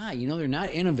saying, you know, they're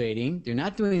not innovating. They're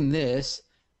not doing this.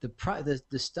 The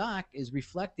stock is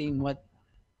reflecting what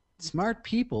smart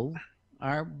people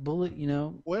are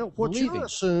Well,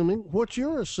 what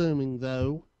you're assuming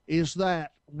though is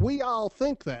that we all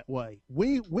think that way.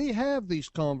 We have these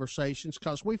conversations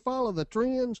because we follow the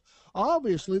trends.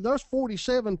 Obviously, there's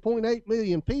 47.8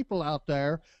 million people out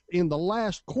there in the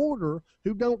last quarter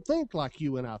who don't think like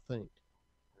you and I think.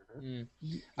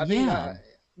 I think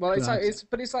well,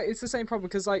 it's the same problem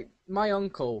because like my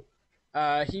uncle,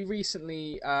 he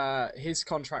recently his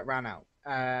contract ran out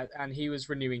and he was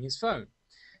renewing his phone.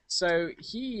 So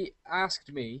he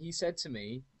said to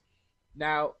me,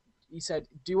 now. He said,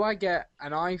 "Do I get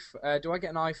an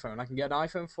iPhone? I can get an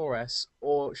iPhone 4S,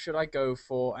 or should I go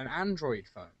for an Android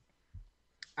phone?"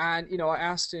 And you know, I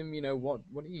asked him, you know,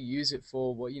 what do you use it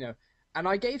for? What, you know, and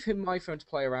I gave him my phone to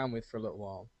play around with for a little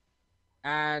while.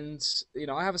 And you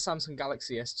know, I have a Samsung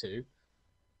Galaxy S2.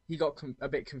 He got a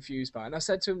bit confused by it, and I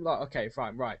said to him, like, "Okay,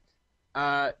 fine, right.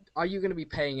 Are you going to be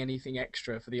paying anything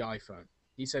extra for the iPhone?"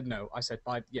 He said, "No." I said,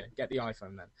 get the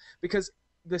iPhone then," because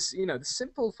this, you know, the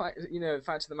simple fact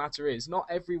of the matter is not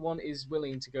everyone is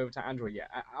willing to go to Android yet.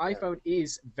 iPhone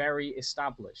is very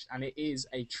established and it is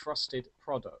a trusted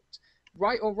product,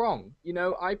 right or wrong. You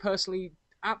know, I personally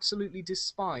absolutely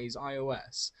despise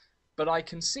iOS, but I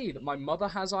can see that my mother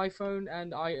has iPhone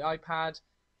and iPad.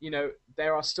 You know,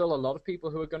 there are still a lot of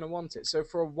people who are going to want it. So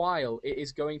for a while, it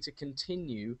is going to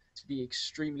continue to be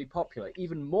extremely popular,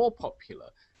 even more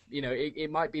popular. You know, it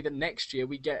might be that next year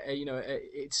we get,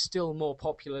 it's still more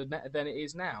popular than it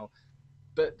is now.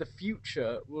 But the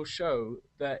future will show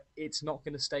that it's not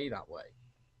going to stay that way.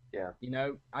 Yeah. You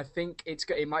know, I think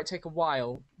it might take a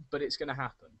while, but it's going to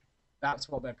happen. That's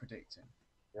what they're predicting.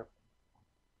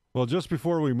 Well, just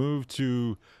before we move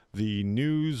to the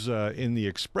news in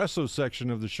the Espresso section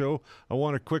of the show, I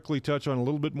want to quickly touch on a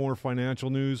little bit more financial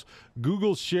news.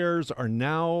 Google shares are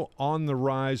now on the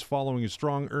rise following a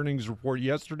strong earnings report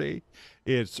yesterday.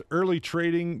 It's early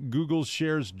trading. Google's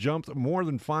shares jumped more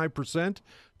than 5%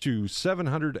 to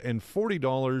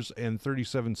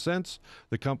 $740.37.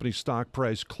 The company's stock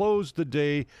price closed the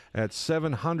day at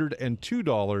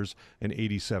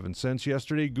 $702.87.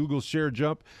 Yesterday, Google's share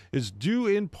jump is due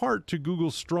in part to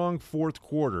Google's strong fourth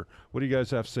quarter. What do you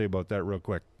guys have to say about that real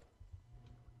quick?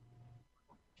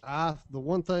 The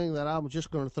one thing that I was just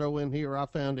going to throw in here, I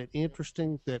found it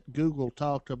interesting that Google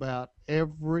talked about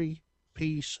every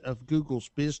piece of Google's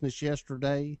business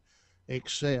yesterday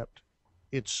except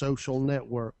its social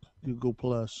network, Google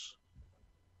Plus.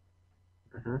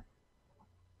 Mm-hmm.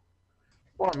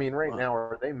 Well, I mean, right now,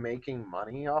 are they making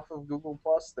money off of Google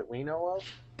Plus that we know of?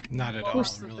 Not at all.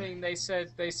 That's the Really. thing. They said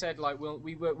like,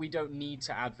 we don't need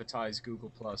to advertise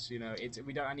Google Plus. You know,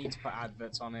 we don't need to put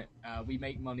adverts on it. We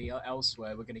make money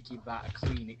elsewhere. We're going to keep that a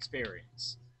clean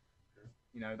experience.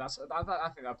 You know, I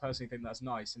personally think that's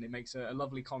nice, and it makes a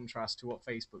lovely contrast to what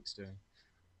Facebook's doing.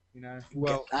 You know.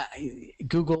 Well,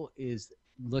 Google is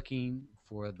looking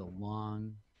for the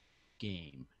long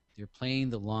game. They're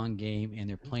playing the long game, and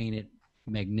they're playing it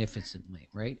magnificently,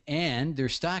 right? And their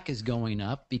stock is going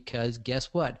up because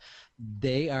guess what?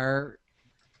 They are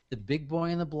the big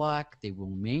boy on the block. They will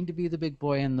remain to be the big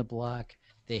boy on the block.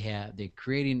 They're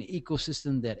creating an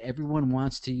ecosystem that everyone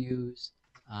wants to use,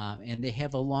 and they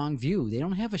have a long view. They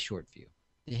don't have a short view.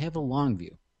 They have a long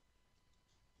view.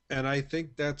 and I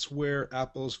think that's where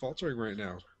Apple is faltering right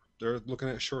now. They're looking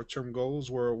at short-term goals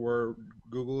where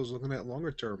Google is looking at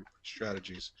longer-term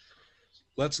strategies.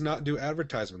 Let's not do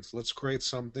advertisements. Let's create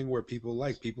something where people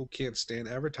like. People can't stand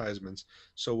advertisements,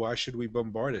 so why should we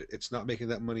bombard it? It's not making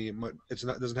that money.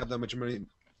 Doesn't have that much money.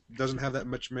 Doesn't have that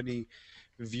much many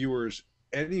viewers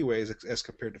anyways as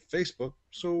compared to Facebook.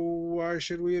 So why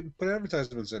should we put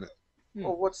advertisements in it?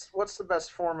 Well, what's the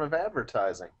best form of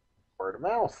advertising? Word of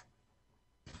mouth.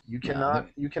 You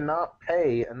cannot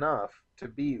pay enough to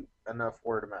be enough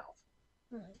word of mouth.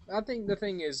 I think the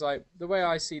thing is, like, the way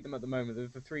I see them at the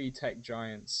moment, the three tech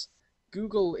giants,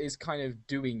 Google is kind of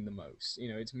doing the most.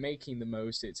 You know, it's making the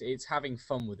most. It's having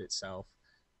fun with itself.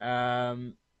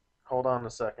 Hold on a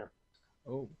second.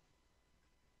 Oh,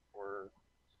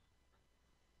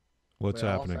 What's we're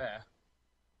happening? Off air.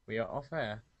 We are off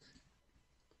air.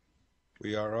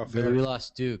 We are off We air.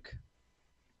 lost Duke.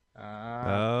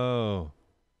 Oh.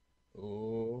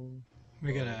 Oh.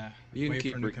 We gotta You can wait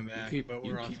keep for him to come back, but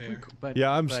we're off air.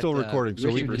 Yeah, I'm still recording, so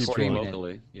we Richard can is keep streaming going. it.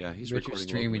 locally. Yeah, he's Richard's recording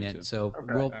streaming locally, it, too. so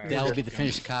Okay. that'll be the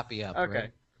finished copy up. Okay.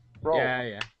 Right? Roll.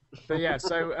 Yeah. But yeah,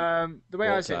 so the way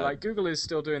Roll I see it, Tide. like, Google is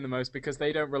still doing the most because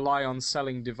they don't rely on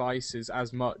selling devices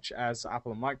as much as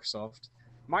Apple and Microsoft.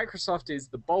 Microsoft is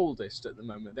the boldest at the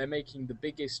moment. They're making the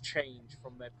biggest change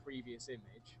from their previous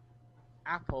image.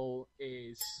 Apple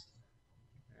is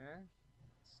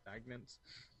stagnant.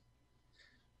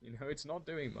 You know, it's not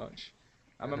doing much.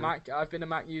 I've been a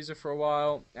Mac user for a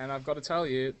while, and I've got to tell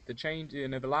you,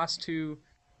 the last two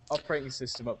operating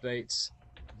system updates,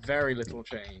 very little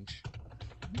change.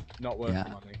 Not worth the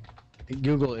money.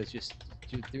 Google is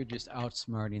they're just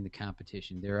outsmarting the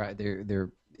competition. They're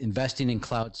investing in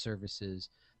cloud services.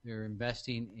 They're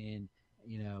investing in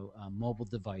mobile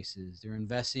devices. They're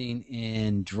investing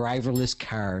in driverless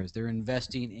cars. They're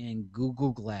investing in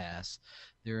Google Glass.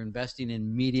 They're investing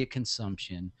in media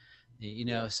consumption.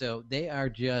 So they are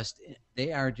just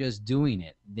doing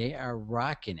it. They are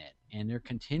rocking it, and they're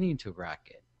continuing to rock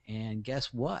it. And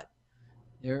guess what?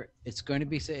 It's going to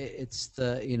be the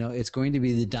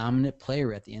dominant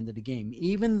player at the end of the game,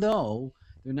 even though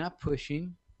they're not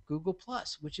pushing Google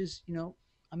Plus, which is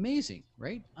amazing,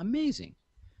 right? Amazing.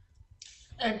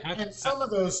 And some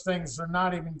of those things are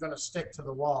not even going to stick to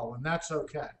the wall, and that's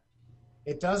okay.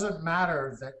 It doesn't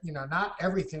matter that, not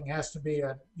everything has to be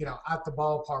at the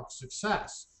ballpark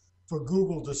success for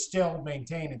Google to still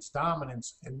maintain its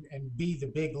dominance and be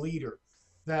the big leader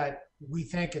that we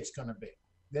think it's going to be.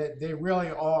 That they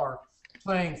really are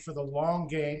playing for the long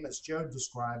game, as Joe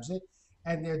describes it,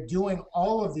 and they're doing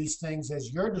all of these things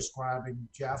as you're describing,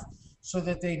 Jeff, so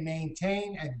that they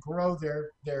maintain and grow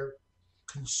their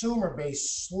consumer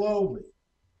base slowly.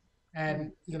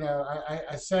 And,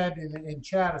 I said in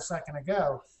chat a second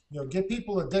ago, get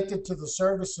people addicted to the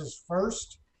services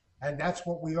first, and that's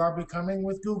what we are becoming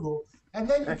with Google, and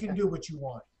then you can do what you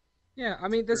want. Yeah, I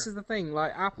mean, this is the thing.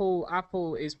 Like,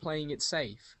 Apple is playing it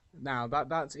safe. now.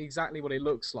 That's exactly what it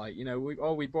looks like. You know,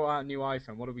 we brought out a new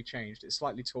iPhone. What have we changed? It's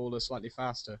slightly taller, slightly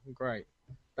faster. Great.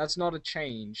 That's not a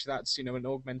change. That's, you know, an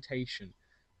augmentation.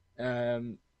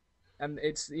 And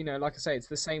it's, you know, like I say, it's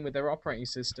the same with their operating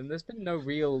system. There's been no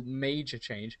real major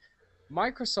change.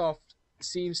 Microsoft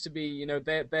seems to be, you know,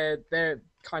 they're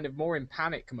kind of more in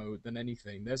panic mode than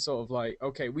anything. They're sort of like,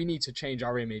 okay, we need to change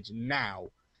our image now.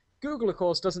 Google, of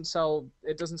course, doesn't sell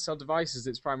devices.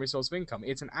 Its primary source of income.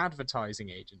 It's an advertising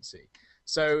agency,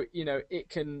 so you know it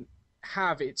can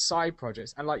have its side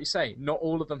projects, and like you say, not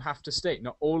all of them have to stick.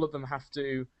 Not all of them have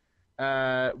to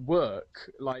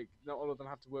work. Like not all of them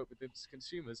have to work with its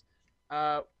consumers.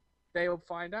 They'll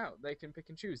find out. They can pick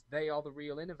and choose. They are the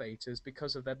real innovators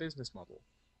because of their business model.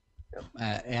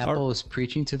 Apple is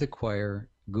preaching to the choir.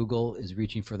 Google is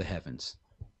reaching for the heavens.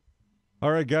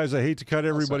 All right, guys, I hate to cut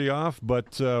everybody off,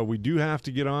 but we do have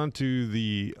to get on to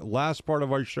the last part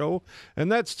of our show,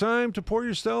 and that's time to pour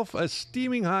yourself a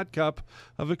steaming hot cup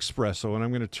of espresso, and I'm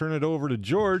going to turn it over to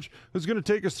George, who's going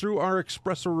to take us through our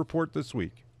espresso report this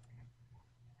week.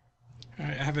 All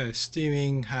right, I have a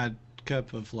steaming hot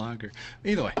cup of lager.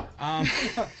 Either way.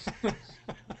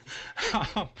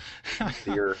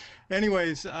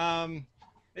 Anyways,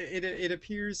 it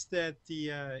appears that the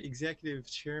executive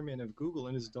chairman of Google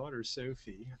and his daughter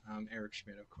Sophie, Eric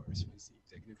Schmidt, of course, was the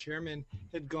executive chairman,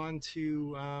 had gone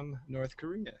to North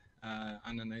Korea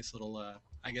on a nice little,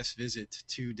 I guess, visit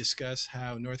to discuss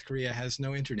how North Korea has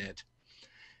no internet.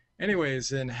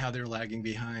 Anyways, and how they're lagging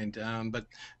behind. But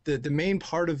the main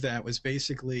part of that was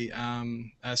basically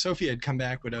Sophie had come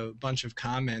back with a bunch of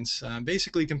comments,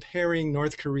 basically comparing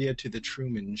North Korea to the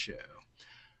Truman Show.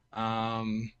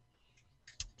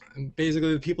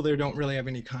 Basically, the people there don't really have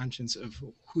any conscience of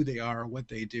who they are, or what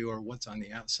they do, or what's on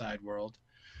the outside world.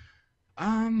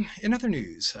 In other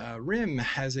news, RIM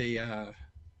has a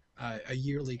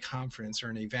yearly conference or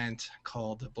an event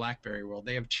called BlackBerry World.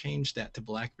 They have changed that to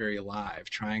BlackBerry Live,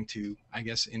 trying to, I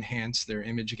guess, enhance their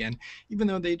image again, even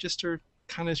though they just are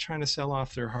kind of trying to sell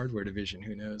off their hardware division.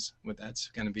 Who knows what that's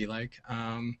going to be like.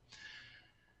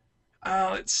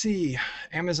 Let's see,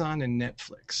 Amazon and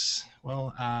Netflix.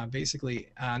 Well, basically,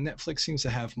 Netflix seems to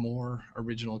have more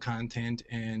original content,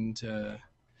 and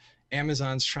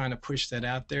Amazon's trying to push that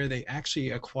out there. They actually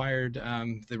acquired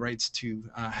the rights to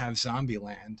have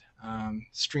Zombieland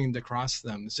streamed across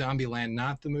them. Zombieland,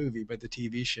 not the movie, but the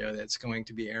TV show that's going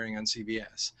to be airing on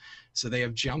CBS. So they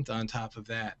have jumped on top of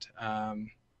that.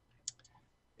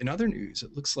 In other news,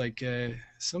 it looks like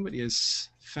somebody has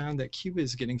found that Cuba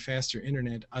is getting faster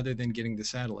internet other than getting the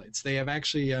satellites. They have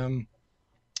actually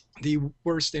the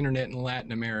worst internet in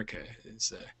Latin America,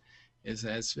 is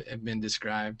as been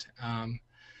described.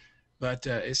 But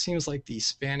it seems like the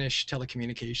Spanish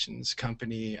telecommunications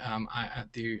company,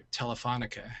 the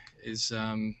Telefonica, is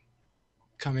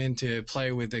come into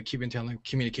play with the Cuban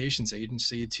Telecommunications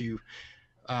Agency to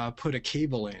put a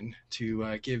cable in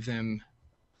to give them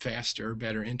faster,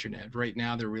 better internet. Right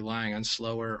now, they're relying on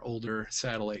slower, older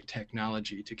satellite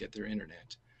technology to get their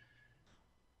internet.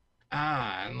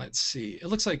 And let's see. It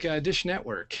looks like Dish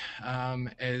Network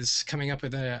is coming up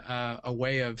with a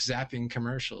way of zapping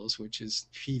commercials, which is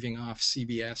heaving off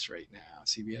CBS right now.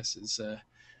 CBS is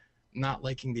not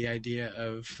liking the idea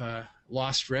of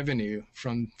lost revenue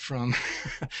from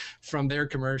from their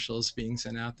commercials being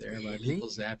sent out there by people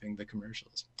zapping the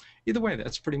commercials. Either way,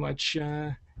 that's pretty much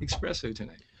Espresso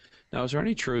tonight. Now, is there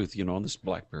any truth, on this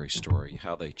BlackBerry story,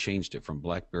 how they changed it from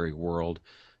BlackBerry World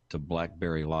to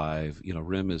BlackBerry Live?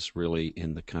 RIM is really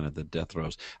in the kind of the death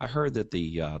throes. I heard that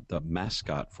the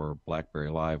mascot for BlackBerry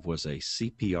Live was a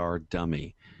CPR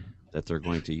dummy that they're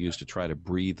going to use to try to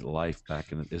breathe life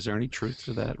back in it. Is there any truth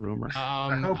to that rumor?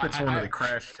 I hope it's one of the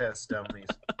crash test dummies.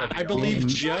 I believe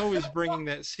Joe is bringing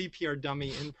that CPR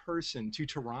dummy in person to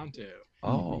Toronto.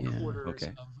 Oh,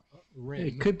 okay. RIM.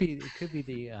 It could be the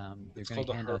they're going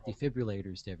to hand out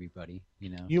defibrillators to everybody.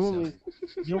 You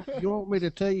want me to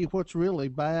tell you what's really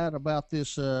bad about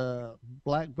this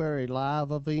BlackBerry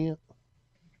Live event?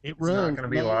 It's not going to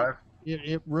be live.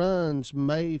 It runs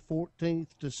May 14th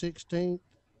to 16th.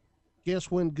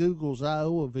 Guess when Google's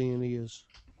I/O event is?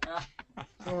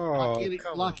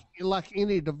 Like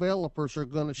any developers are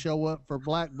going to show up for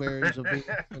BlackBerry's event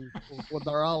when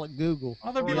they're all at Google.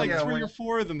 Well, there'll be like 3 or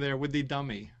 4 of them there with the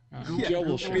dummy. Joe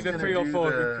will be the 3 or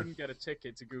 4 who couldn't get a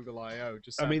ticket to Google I/O.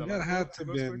 That had to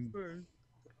been.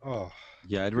 Oh.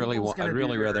 Yeah, I'd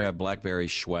really rather have BlackBerry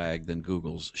swag than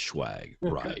Google's swag.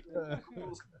 Right.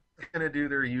 Google's gonna do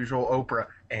their usual Oprah,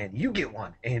 and you get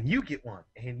one, and you get one,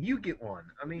 and you get one.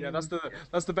 I mean, yeah, that's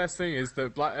the best thing is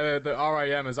that the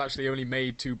RIM has actually only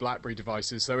made 2 BlackBerry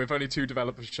devices, so if only 2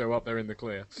 developers show up, they're in the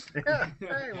clear. Yeah,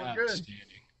 hey, we're good.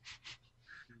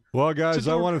 Well, guys, It's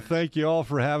a I door want to prize. thank you all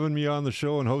for having me on the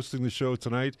show and hosting the show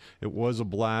tonight. It was a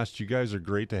blast. You guys are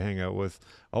great to hang out with.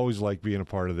 Always like being a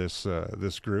part of this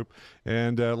this group.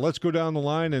 And let's go down the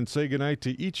line and say goodnight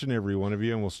to each and every one of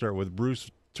you. And we'll start with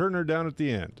Bruce Turner down at the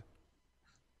end.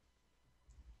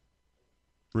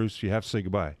 Bruce, you have to say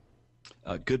goodbye.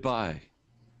 Goodbye.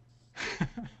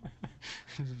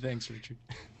 Thanks, Richard.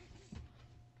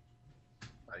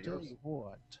 Tell you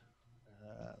what,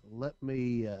 let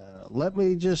me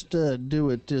just do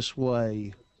it this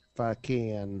way, if I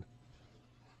can.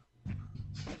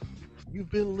 You've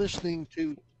been listening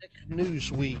to Tech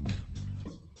News Week,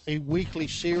 a weekly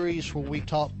series where we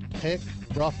talk tech,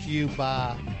 brought to you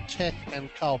by Tech and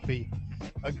Coffee,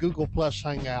 a Google Plus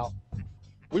Hangout.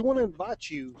 We want to invite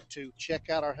you to check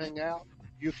out our Hangout.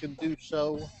 You can do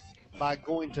so by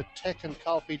going to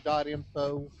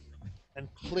techandcoffee.info and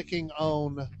clicking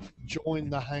on Join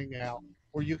the Hangout,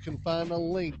 where you can find a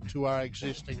link to our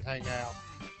existing Hangout.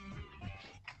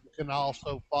 You can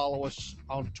also follow us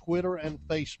on Twitter and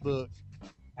Facebook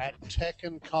at Tech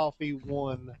and Coffee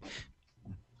 1.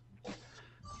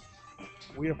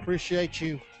 We appreciate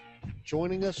you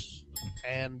joining us,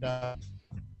 and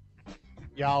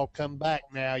y'all come back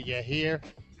now, you hear?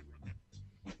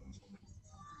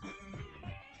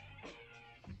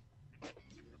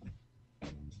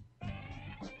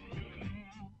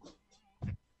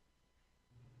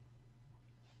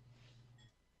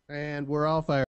 And we're off air.